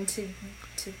them and to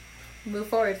move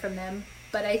forward from them.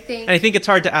 But I think it's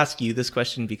hard to ask you this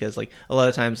question because, like, a lot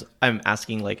of times I'm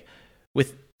asking, like,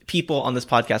 with people on this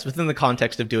podcast within the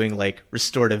context of doing like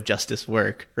restorative justice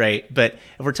work, right? But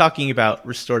if we're talking about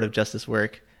restorative justice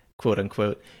work, quote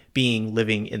unquote,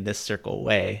 living in this circle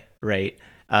way, right?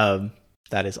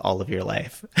 That is all of your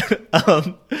life.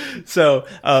 So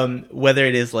whether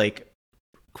it is like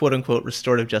quote unquote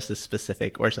restorative justice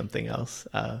specific or something else.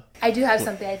 I do have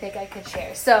something I think I could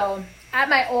share. So at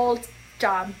my old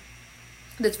job,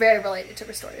 that's very related to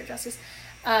restorative justice.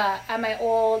 At my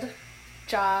old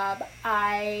job,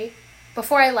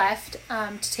 before I left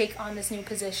to take on this new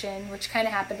position, which kind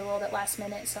of happened a little bit last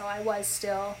minute, so I was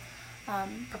still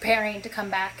preparing to come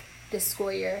back this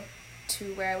school year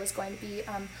to where I was going to be.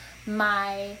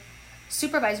 My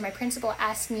supervisor, my principal,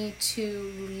 asked me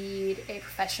to lead a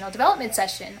professional development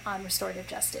session on restorative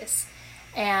justice.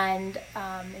 And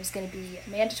it was going to be a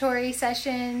mandatory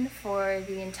session for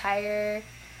the entire...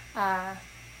 I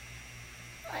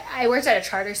worked at a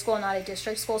charter school, not a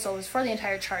district school, so it was for the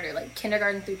entire charter, like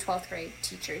kindergarten through 12th grade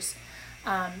teachers.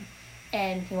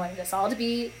 And he wanted us all to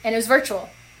be... And it was virtual.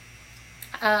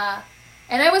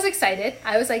 And I was excited.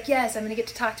 I was like, yes, I'm going to get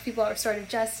to talk to people about restorative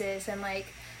justice. And, like,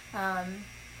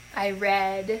 I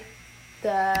read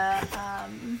the... oh,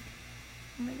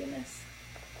 my goodness.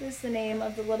 What is the name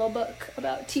of the little book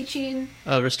about teaching?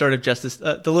 Restorative Justice.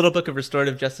 The Little Book of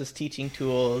Restorative Justice Teaching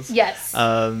Tools. Yes.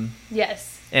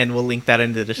 Yes. And we'll link that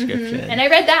in the description. Mm-hmm. And I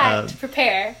read that to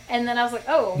prepare. And then I was like,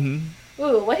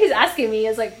 ooh, what he's asking me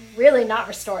is, like, really not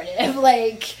restorative.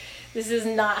 Like, this is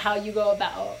not how you go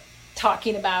about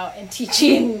talking about and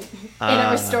teaching in a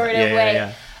restorative way.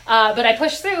 Yeah. But I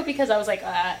pushed through because I was like,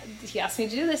 he asked me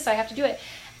to do this, so I have to do it.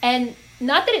 And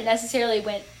not that it necessarily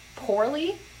went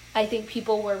poorly. I think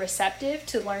people were receptive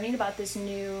to learning about this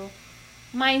new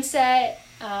mindset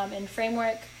and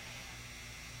framework.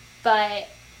 But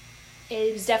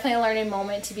it was definitely a learning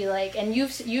moment to be like, and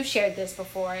you've shared this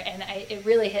before, and it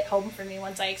really hit home for me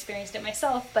once I experienced it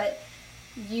myself, but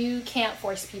you can't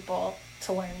force people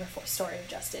to learn restorative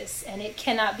justice, and it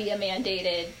cannot be a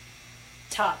mandated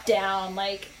top down,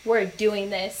 like, we're doing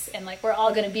this and like we're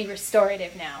all going to be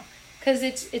restorative now,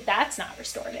 because that's not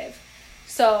restorative.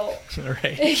 So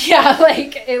right. Yeah,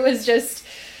 like, it was just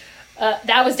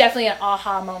that was definitely an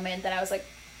aha moment that I was like,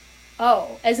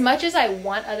 oh, as much as I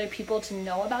want other people to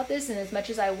know about this, and as much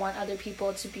as I want other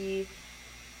people to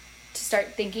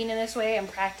start thinking in this way and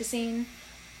practicing,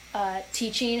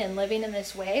 teaching and living in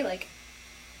this way, like,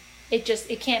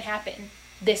 it can't happen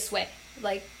this way,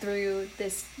 like through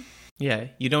this. Yeah,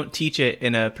 you don't teach it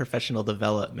in a professional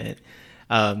development.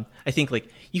 I think like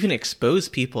you can expose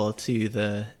people to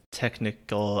the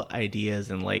technical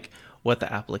ideas and like what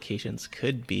the applications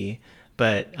could be,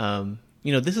 but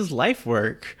this is life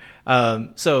work.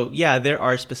 So yeah, there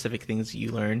are specific things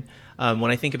you learn.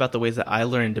 When I think about the ways that I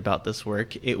learned about this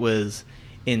work, it was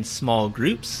in small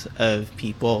groups of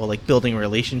people, like building a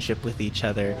relationship with each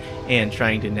other and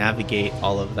trying to navigate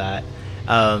all of that.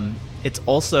 It's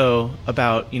also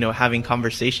about, having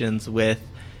conversations with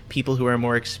people who are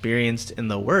more experienced in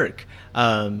the work.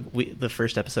 The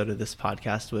first episode of this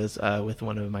podcast was with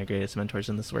one of my greatest mentors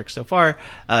in this work so far,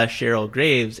 Cheryl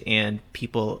Graves, and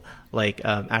people like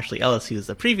Ashley Ellis, who is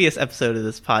the previous episode of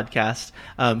this podcast,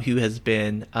 who has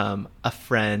been a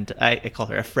friend. I call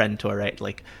her a friend-tor, right?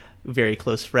 Like very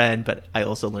close friend, but I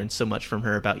also learned so much from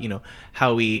her about,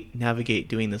 how we navigate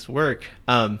doing this work,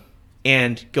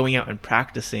 and going out and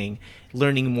practicing,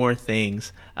 learning more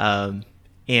things,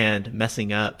 and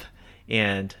messing up,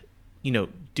 and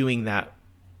doing that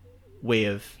way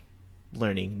of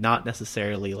learning, not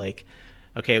necessarily like,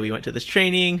 okay, we went to this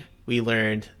training, we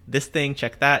learned this thing,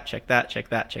 check that, check that, check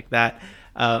that, check that.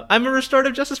 I'm a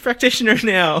restorative justice practitioner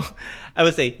now. I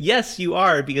would say, yes, you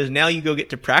are, because now you go get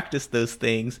to practice those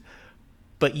things,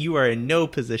 but you are in no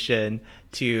position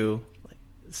to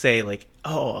say like,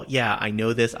 oh yeah, I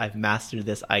know this, I've mastered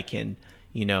this, I can,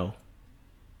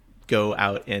 go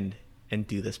out and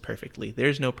do this perfectly.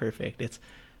 There's no perfect. It's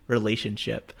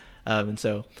relationship. And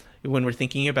so when we're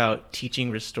thinking about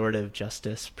teaching restorative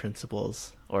justice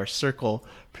principles or circle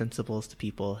principles to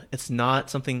people, it's not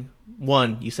something,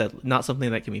 one, you said, not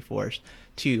something that can be forced.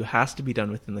 Two, has to be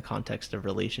done within the context of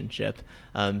relationship,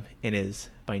 and is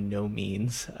by no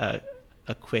means a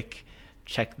quick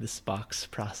check this box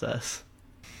process.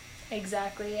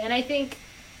 Exactly. And I think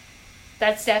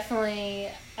that's definitely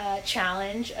a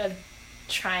challenge of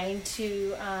trying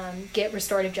to get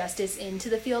restorative justice into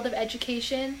the field of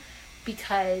education,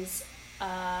 because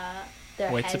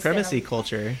white supremacy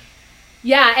culture.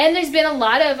 Yeah, and there's been a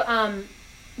lot of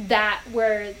that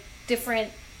where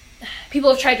different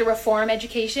people have tried to reform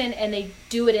education, and they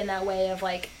do it in that way of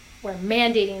like, we're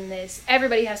mandating this,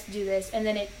 everybody has to do this, and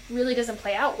then it really doesn't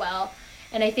play out well.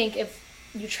 And I think if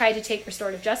you try to take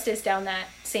restorative justice down that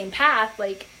same path,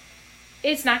 like,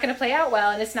 it's not going to play out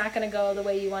well, and it's not going to go the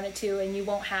way you want it to, and you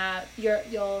won't have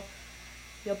you'll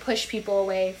push people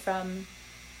away from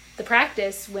the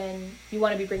practice when you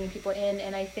want to be bringing people in.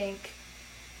 And I think,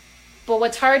 but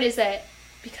what's hard is that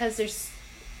because there's,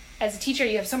 as a teacher,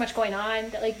 you have so much going on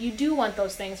that like you do want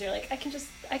those things. You're like, I can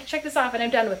check this off and I'm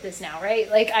done with this now, right?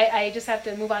 Like I just have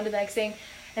to move on to the next thing.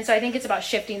 And so I think it's about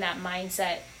shifting that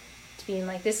mindset to being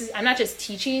like, I'm not just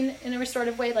teaching in a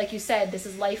restorative way, like you said, this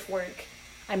is life work.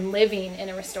 I'm living in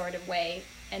a restorative way,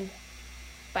 and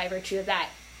by virtue of that,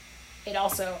 it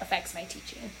also affects my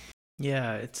teaching.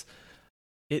 Yeah, it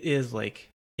is like,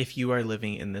 if you are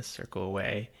living in this circle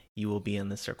way, you will be in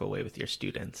this circle way with your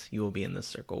students. You will be in this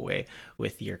circle way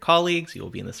with your colleagues. You will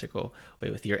be in this circle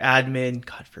way with your admin,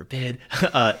 God forbid,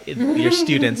 your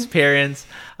students' parents,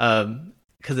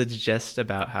 because it's just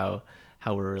about how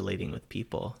we're relating with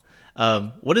people.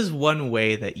 What is one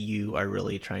way that you are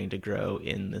really trying to grow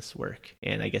in this work?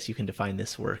 And I guess you can define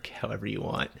this work however you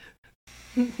want.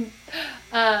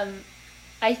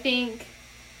 I think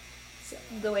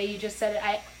the way you just said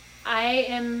it, I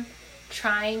am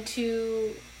trying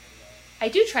to, I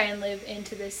do try and live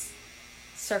into this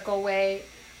circle way.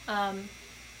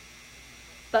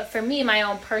 But for me, my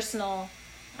own personal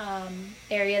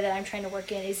area that I'm trying to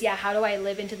work in is, how do I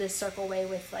live into this circle way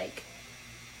with like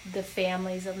the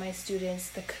families of my students,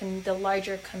 the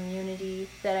larger community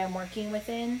that I'm working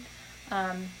within,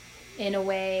 in a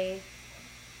way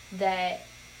that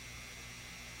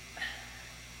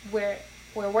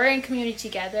we're in community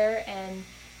together, and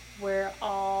we're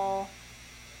all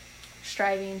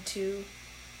striving to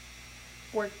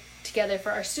work together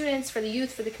for our students, for the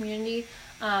youth, for the community,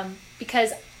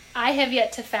 because I have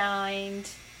yet to find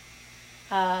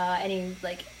any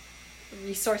like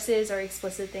resources or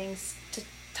explicit things to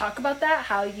talk about that,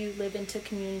 how you live into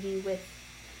community with,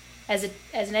 as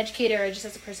an educator, or just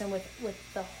as a person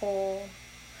with the whole,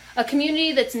 a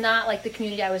community that's not like the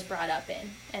community I was brought up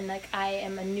in. And like, I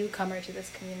am a newcomer to this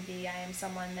community. I am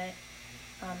someone that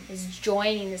is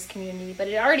joining this community, but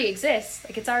it already exists.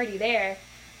 Like, it's already there.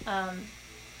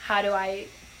 How do I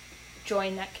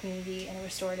join that community in a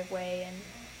restorative way? And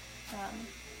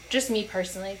just me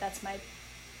personally, that's my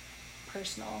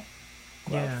personal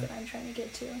growth that I'm trying to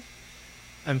get to.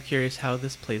 I'm curious how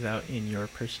this plays out in your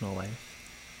personal life.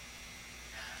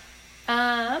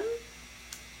 And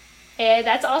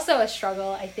that's also a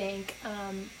struggle, I think.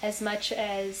 As much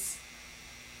as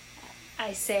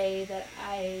I say that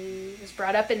I was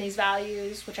brought up in these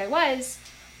values, which I was,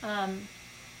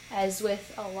 as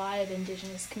with a lot of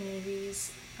Indigenous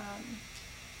communities,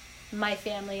 my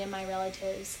family and my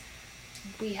relatives,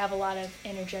 we have a lot of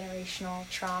intergenerational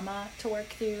trauma to work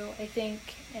through, I think.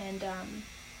 And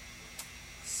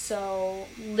so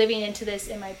living into this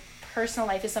in my personal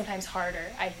life is sometimes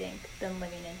harder, I think, than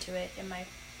living into it in my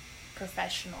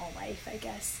professional life, I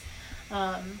guess.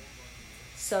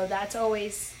 So that's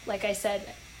always, like I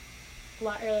said a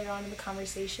lot earlier on in the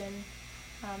conversation,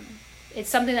 it's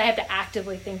something that I have to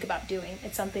actively think about doing.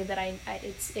 It's something that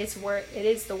it's work. It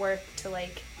is the work to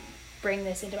like bring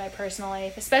this into my personal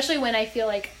life, especially when I feel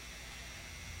like,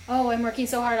 oh, I'm working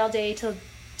so hard all day to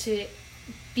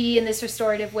be in this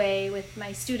restorative way with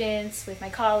my students, with my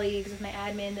colleagues, with my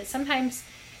admin, that sometimes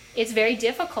it's very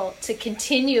difficult to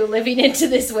continue living into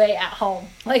this way at home.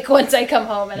 Like once I come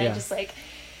home and I just like,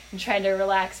 I'm trying to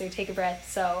relax or take a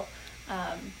breath. So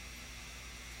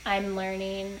I'm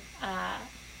learning.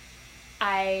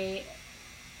 I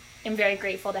am very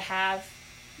grateful to have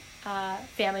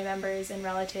family members and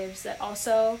relatives that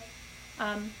also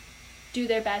do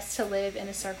their best to live in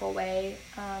a circle way.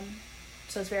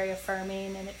 So it's very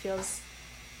affirming, and it feels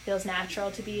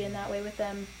natural to be in that way with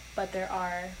them. But there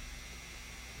are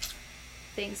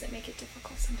things that make it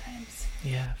difficult sometimes.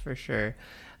 Yeah, for sure.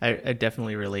 I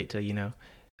definitely relate to,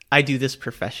 I do this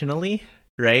professionally,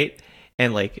 right?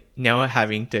 And like now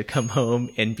having to come home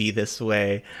and be this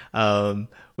way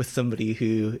with somebody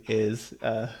who is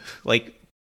like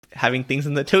having things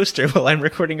in the toaster while I'm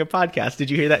recording a podcast. Did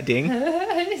you hear that ding?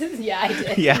 Yeah, I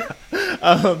did. Yeah.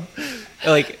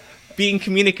 Like being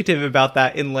communicative about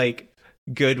that in like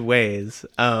good ways.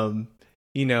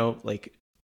 Like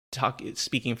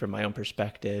speaking from my own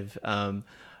perspective,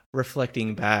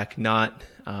 reflecting back, not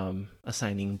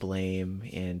assigning blame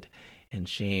and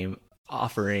shame,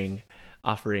 offering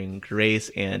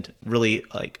grace, and really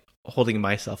like holding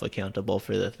myself accountable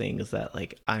for the things that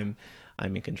like I'm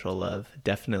in control of.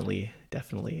 Definitely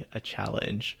a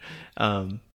challenge.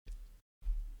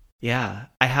 Yeah,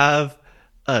 I have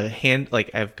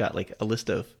I've got like a list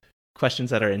of questions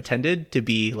that are intended to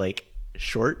be like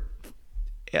short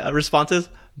responses,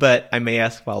 but I may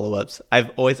ask follow-ups. I've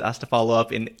always asked a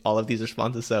follow-up in all of these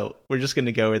responses, so we're just going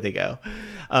to go where they go.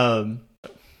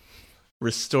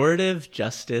 Restorative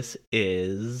justice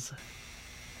is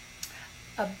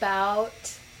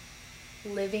about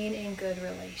living in good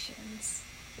relations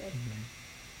with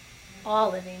all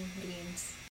living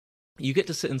beings. You get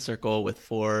to sit in circle with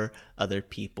 4 other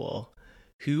people.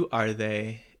 Who are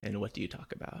they, and what do you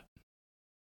talk about?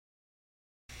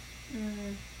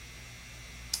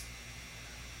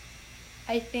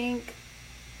 I think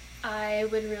I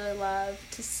would really love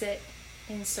to sit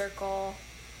in circle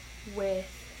with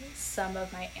some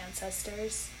of my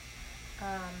ancestors.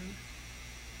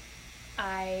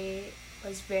 I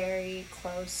was very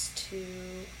close to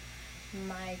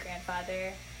my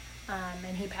grandfather,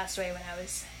 and he passed away when I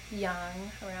was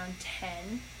young, around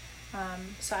 10.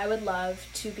 So I would love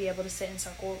to be able to sit in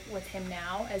circle with him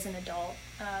now as an adult,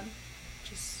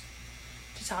 just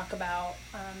to talk about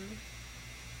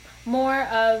more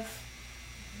of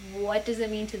what does it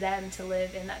mean to them to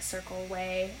live in that circle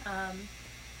way.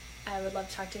 I would love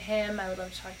to talk to him. I would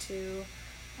love to talk to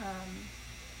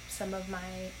some of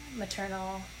my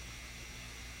maternal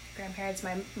grandparents,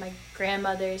 my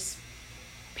grandmother's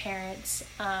parents,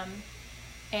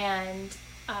 and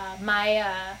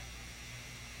my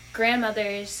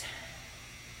grandmother's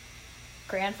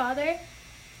grandfather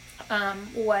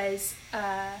was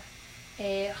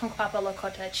a Hunkpapa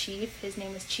Lakota chief. His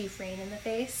name was Chief Rain in the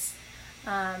Face.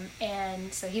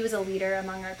 And so he was a leader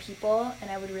among our people,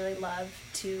 and I would really love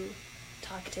to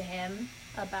talk to him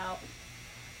about,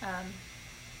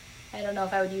 I don't know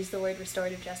if I would use the word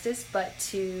restorative justice, but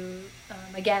to,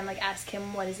 again, like ask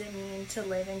him what does it mean to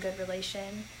live in good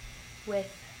relation with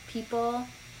people.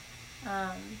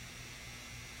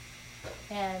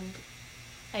 And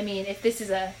I mean, if this is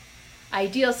a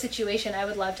ideal situation, I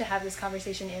would love to have this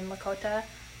conversation in Lakota.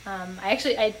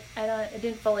 I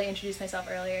didn't fully introduce myself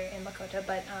earlier in Lakota,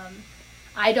 but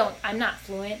I'm not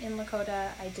fluent in Lakota.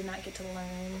 I did not get to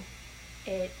learn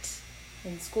it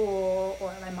in school,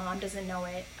 or my mom doesn't know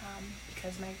it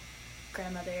because my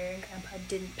grandmother and grandpa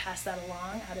didn't pass that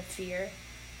along out of fear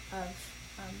of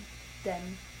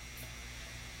them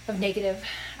negative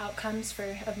outcomes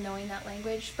of knowing that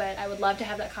language. But I would love to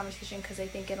have that conversation, because I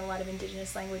think in a lot of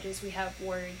Indigenous languages we have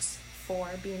words for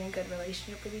being in good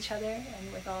relationship with each other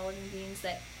and with all living beings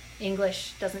that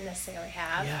English doesn't necessarily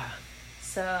have. Yeah.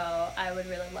 So I would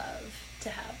really love to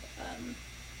have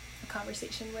a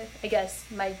conversation with, I guess,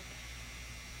 my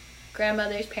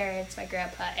grandmother's parents, my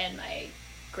grandpa, and my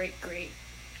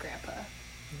great-great-grandpa.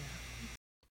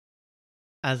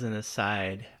 As an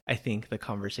aside, I think the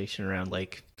conversation around,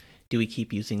 like, do we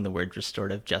keep using the word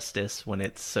restorative justice when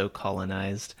it's so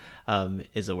colonized,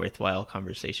 is a worthwhile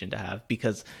conversation to have.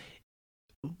 Because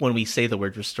when we say the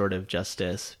word restorative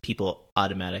justice, people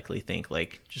automatically think,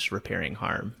 like, just repairing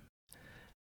harm.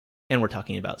 And we're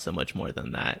talking about so much more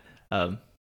than that.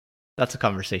 That's a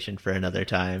conversation for another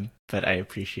time, but I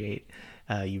appreciate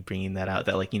you bringing that out,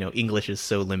 that, like, English is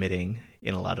so limiting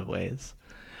in a lot of ways.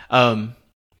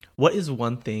 What is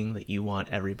one thing that you want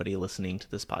everybody listening to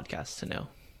this podcast to know?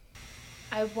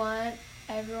 I want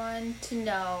everyone to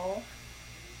know,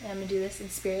 and I'm going to do this in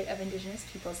spirit of Indigenous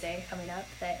Peoples Day coming up,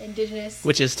 that Indigenous...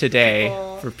 Which is today,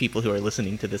 for people who are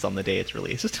listening to this on the day it's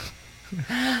released.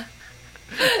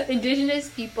 Indigenous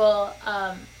people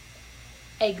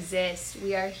exist.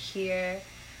 We are here.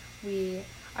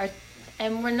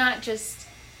 And we're not just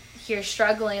here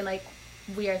struggling, like,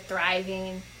 we are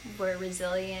thriving, we're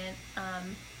resilient,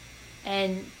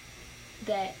 and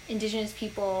that Indigenous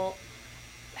people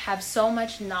have so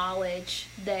much knowledge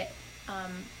that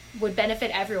would benefit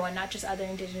everyone, not just other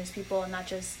Indigenous people, and not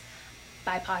just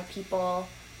BIPOC people,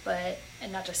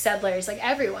 and not just settlers, like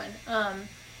everyone.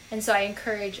 And so I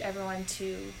encourage everyone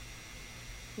to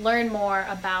learn more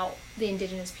about the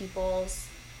Indigenous people's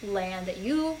land that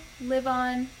you live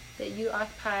on, that you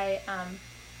occupy,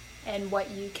 and what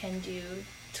you can do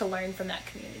to learn from that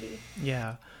community.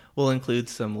 Yeah. We'll include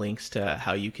some links to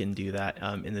how you can do that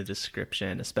in the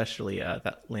description, especially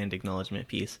that land acknowledgement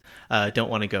piece. Don't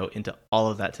want to go into all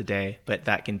of that today, but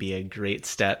that can be a great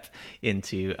step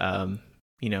into,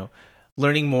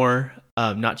 learning more,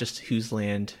 not just whose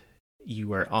land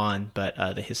you are on, but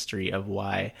the history of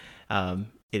why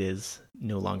it is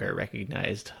no longer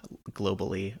recognized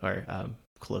globally or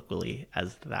colloquially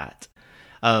as that.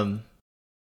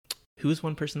 Who is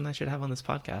one person I should have on this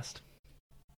podcast?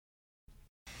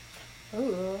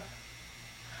 Ooh.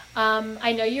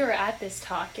 I know you were at this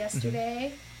talk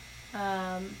yesterday,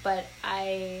 but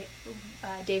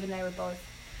David and I were both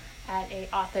at a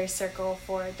author circle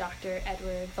for Dr.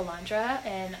 Edward Valandra,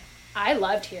 and I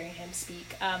loved hearing him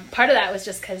speak. Part of that was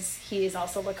just because he is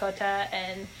also Lakota,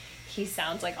 and he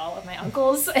sounds like all of my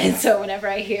uncles, and so whenever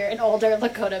I hear an older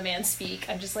Lakota man speak,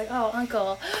 I'm just like, oh,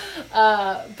 uncle.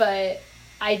 But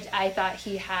I thought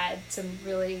he had some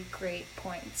really great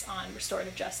points on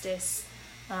restorative justice,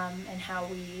 and how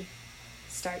we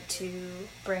start to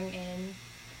bring in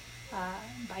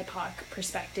BIPOC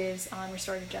perspectives on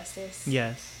restorative justice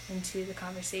into the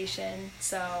conversation.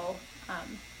 So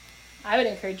I would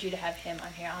encourage you to have him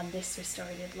on here on This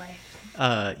Restorative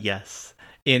Life. Yes.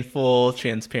 In full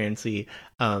transparency,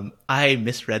 I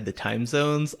misread the time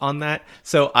zones on that,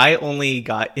 so I only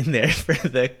got in there for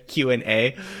the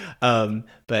Q&A,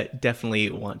 but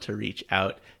definitely want to reach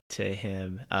out to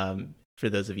him. For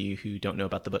those of you who don't know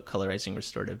about the book Colorizing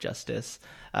Restorative Justice,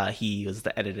 he was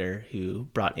the editor who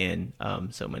brought in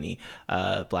so many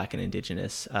Black and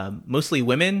Indigenous, mostly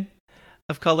women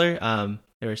of color.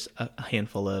 There's a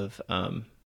handful of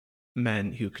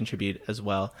men who contribute as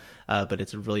well, but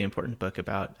it's a really important book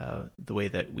about the way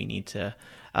that we need to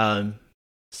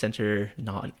center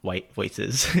non-white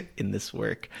voices in this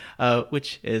work,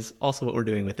 which is also what we're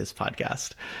doing with this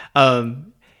podcast.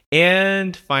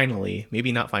 And finally,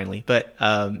 maybe not finally, but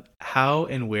how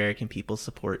and where can people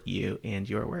support you and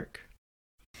your work?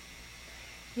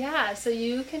 Yeah, so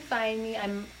you can find me,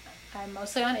 I'm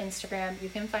mostly on Instagram. You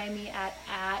can find me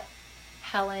at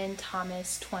Helen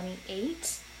Thomas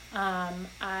 28. I'm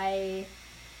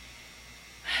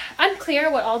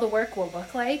unclear what all the work will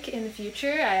look like in the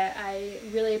future. I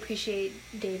really appreciate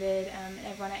David and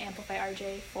everyone at Amplify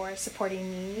RJ for supporting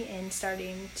me in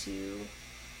starting to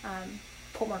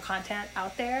put more content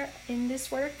out there in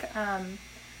this work.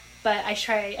 But I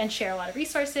try and share a lot of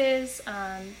resources,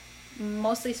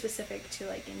 mostly specific to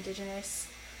like Indigenous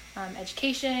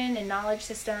education and knowledge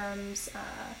systems.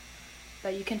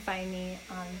 But you can find me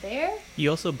on there. You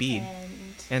also bead.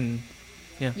 And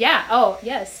yeah. Yeah. Oh,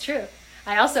 yes, true.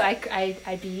 I also,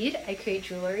 I bead. I create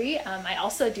jewelry. I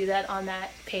also do that on that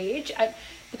page.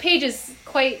 The page is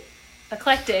quite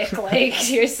eclectic. Like,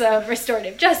 here's some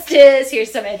restorative justice.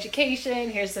 Here's some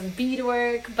education. Here's some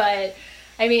beadwork. But,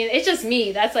 I mean, it's just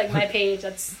me. That's like my page.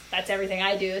 That's everything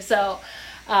I do. So,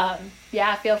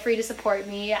 Yeah, feel free to support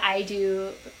me. I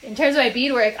do, in terms of my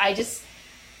beadwork, I just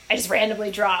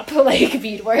randomly drop like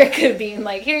beadwork, being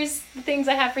like, here's the things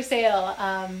I have for sale.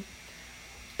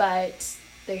 But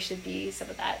there should be some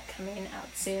of that coming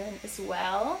out soon as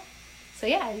well. So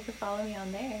yeah, you can follow me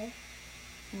on there,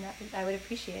 and I would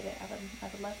appreciate it. I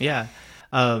would love that. Yeah.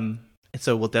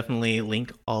 So we'll definitely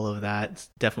link all of that,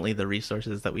 definitely the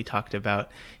resources that we talked about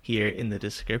here in the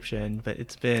description. But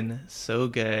it's been so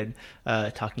good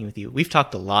talking with you. We've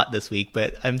talked a lot this week,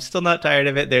 but I'm still not tired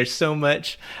of it. There's so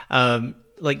much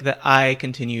that I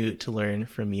continue to learn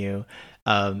from you.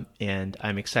 And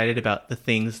I'm excited about the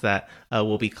things that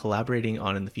we'll be collaborating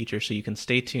on in the future. So you can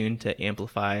stay tuned to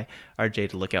Amplify RJ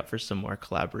to look out for some more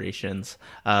collaborations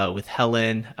with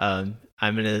Helen.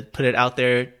 I'm going to put it out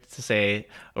there to say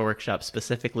a workshop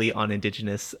specifically on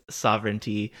Indigenous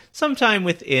sovereignty sometime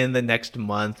within the next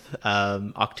month,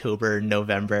 October,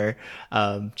 November.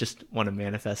 Just want to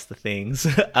manifest the things.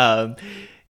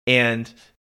 And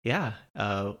yeah,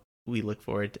 I look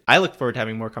forward to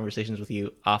having more conversations with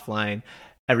you offline.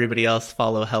 Everybody else,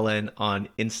 follow Helen on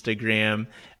Instagram.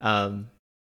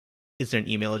 Is there an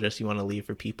email address you want to leave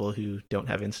for people who don't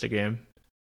have Instagram?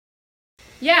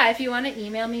 Yeah, if you want to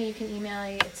email me, you can email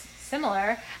me. It's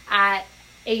similar at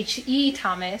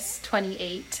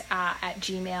hethomas28 at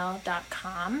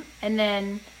gmail.com. And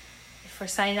then if we're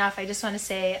signing off, I just want to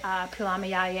say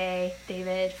Pilamayaye,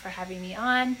 David, for having me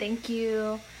on. Thank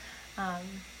you.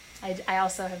 I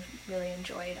also have really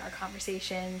enjoyed our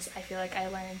conversations. I feel like I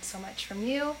learned so much from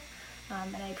you,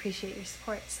 and I appreciate your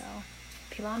support. So,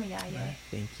 Pilamayaye.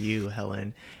 Thank you,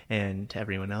 Helen. And to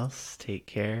everyone else, take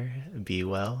care, be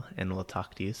well, and we'll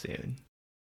talk to you soon.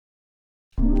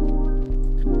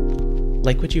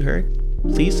 Like what you heard?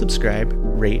 Please subscribe,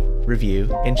 rate, review,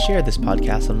 and share this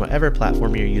podcast on whatever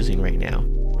platform you're using right now.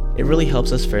 It really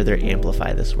helps us further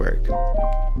amplify this work.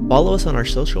 Follow us on our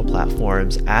social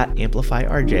platforms at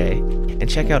AmplifyRJ, and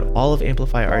check out all of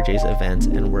Amplify RJ's events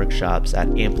and workshops at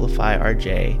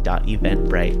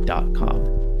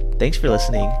amplifyrj.eventbrite.com. Thanks for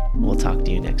listening, and we'll talk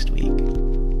to you next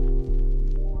week.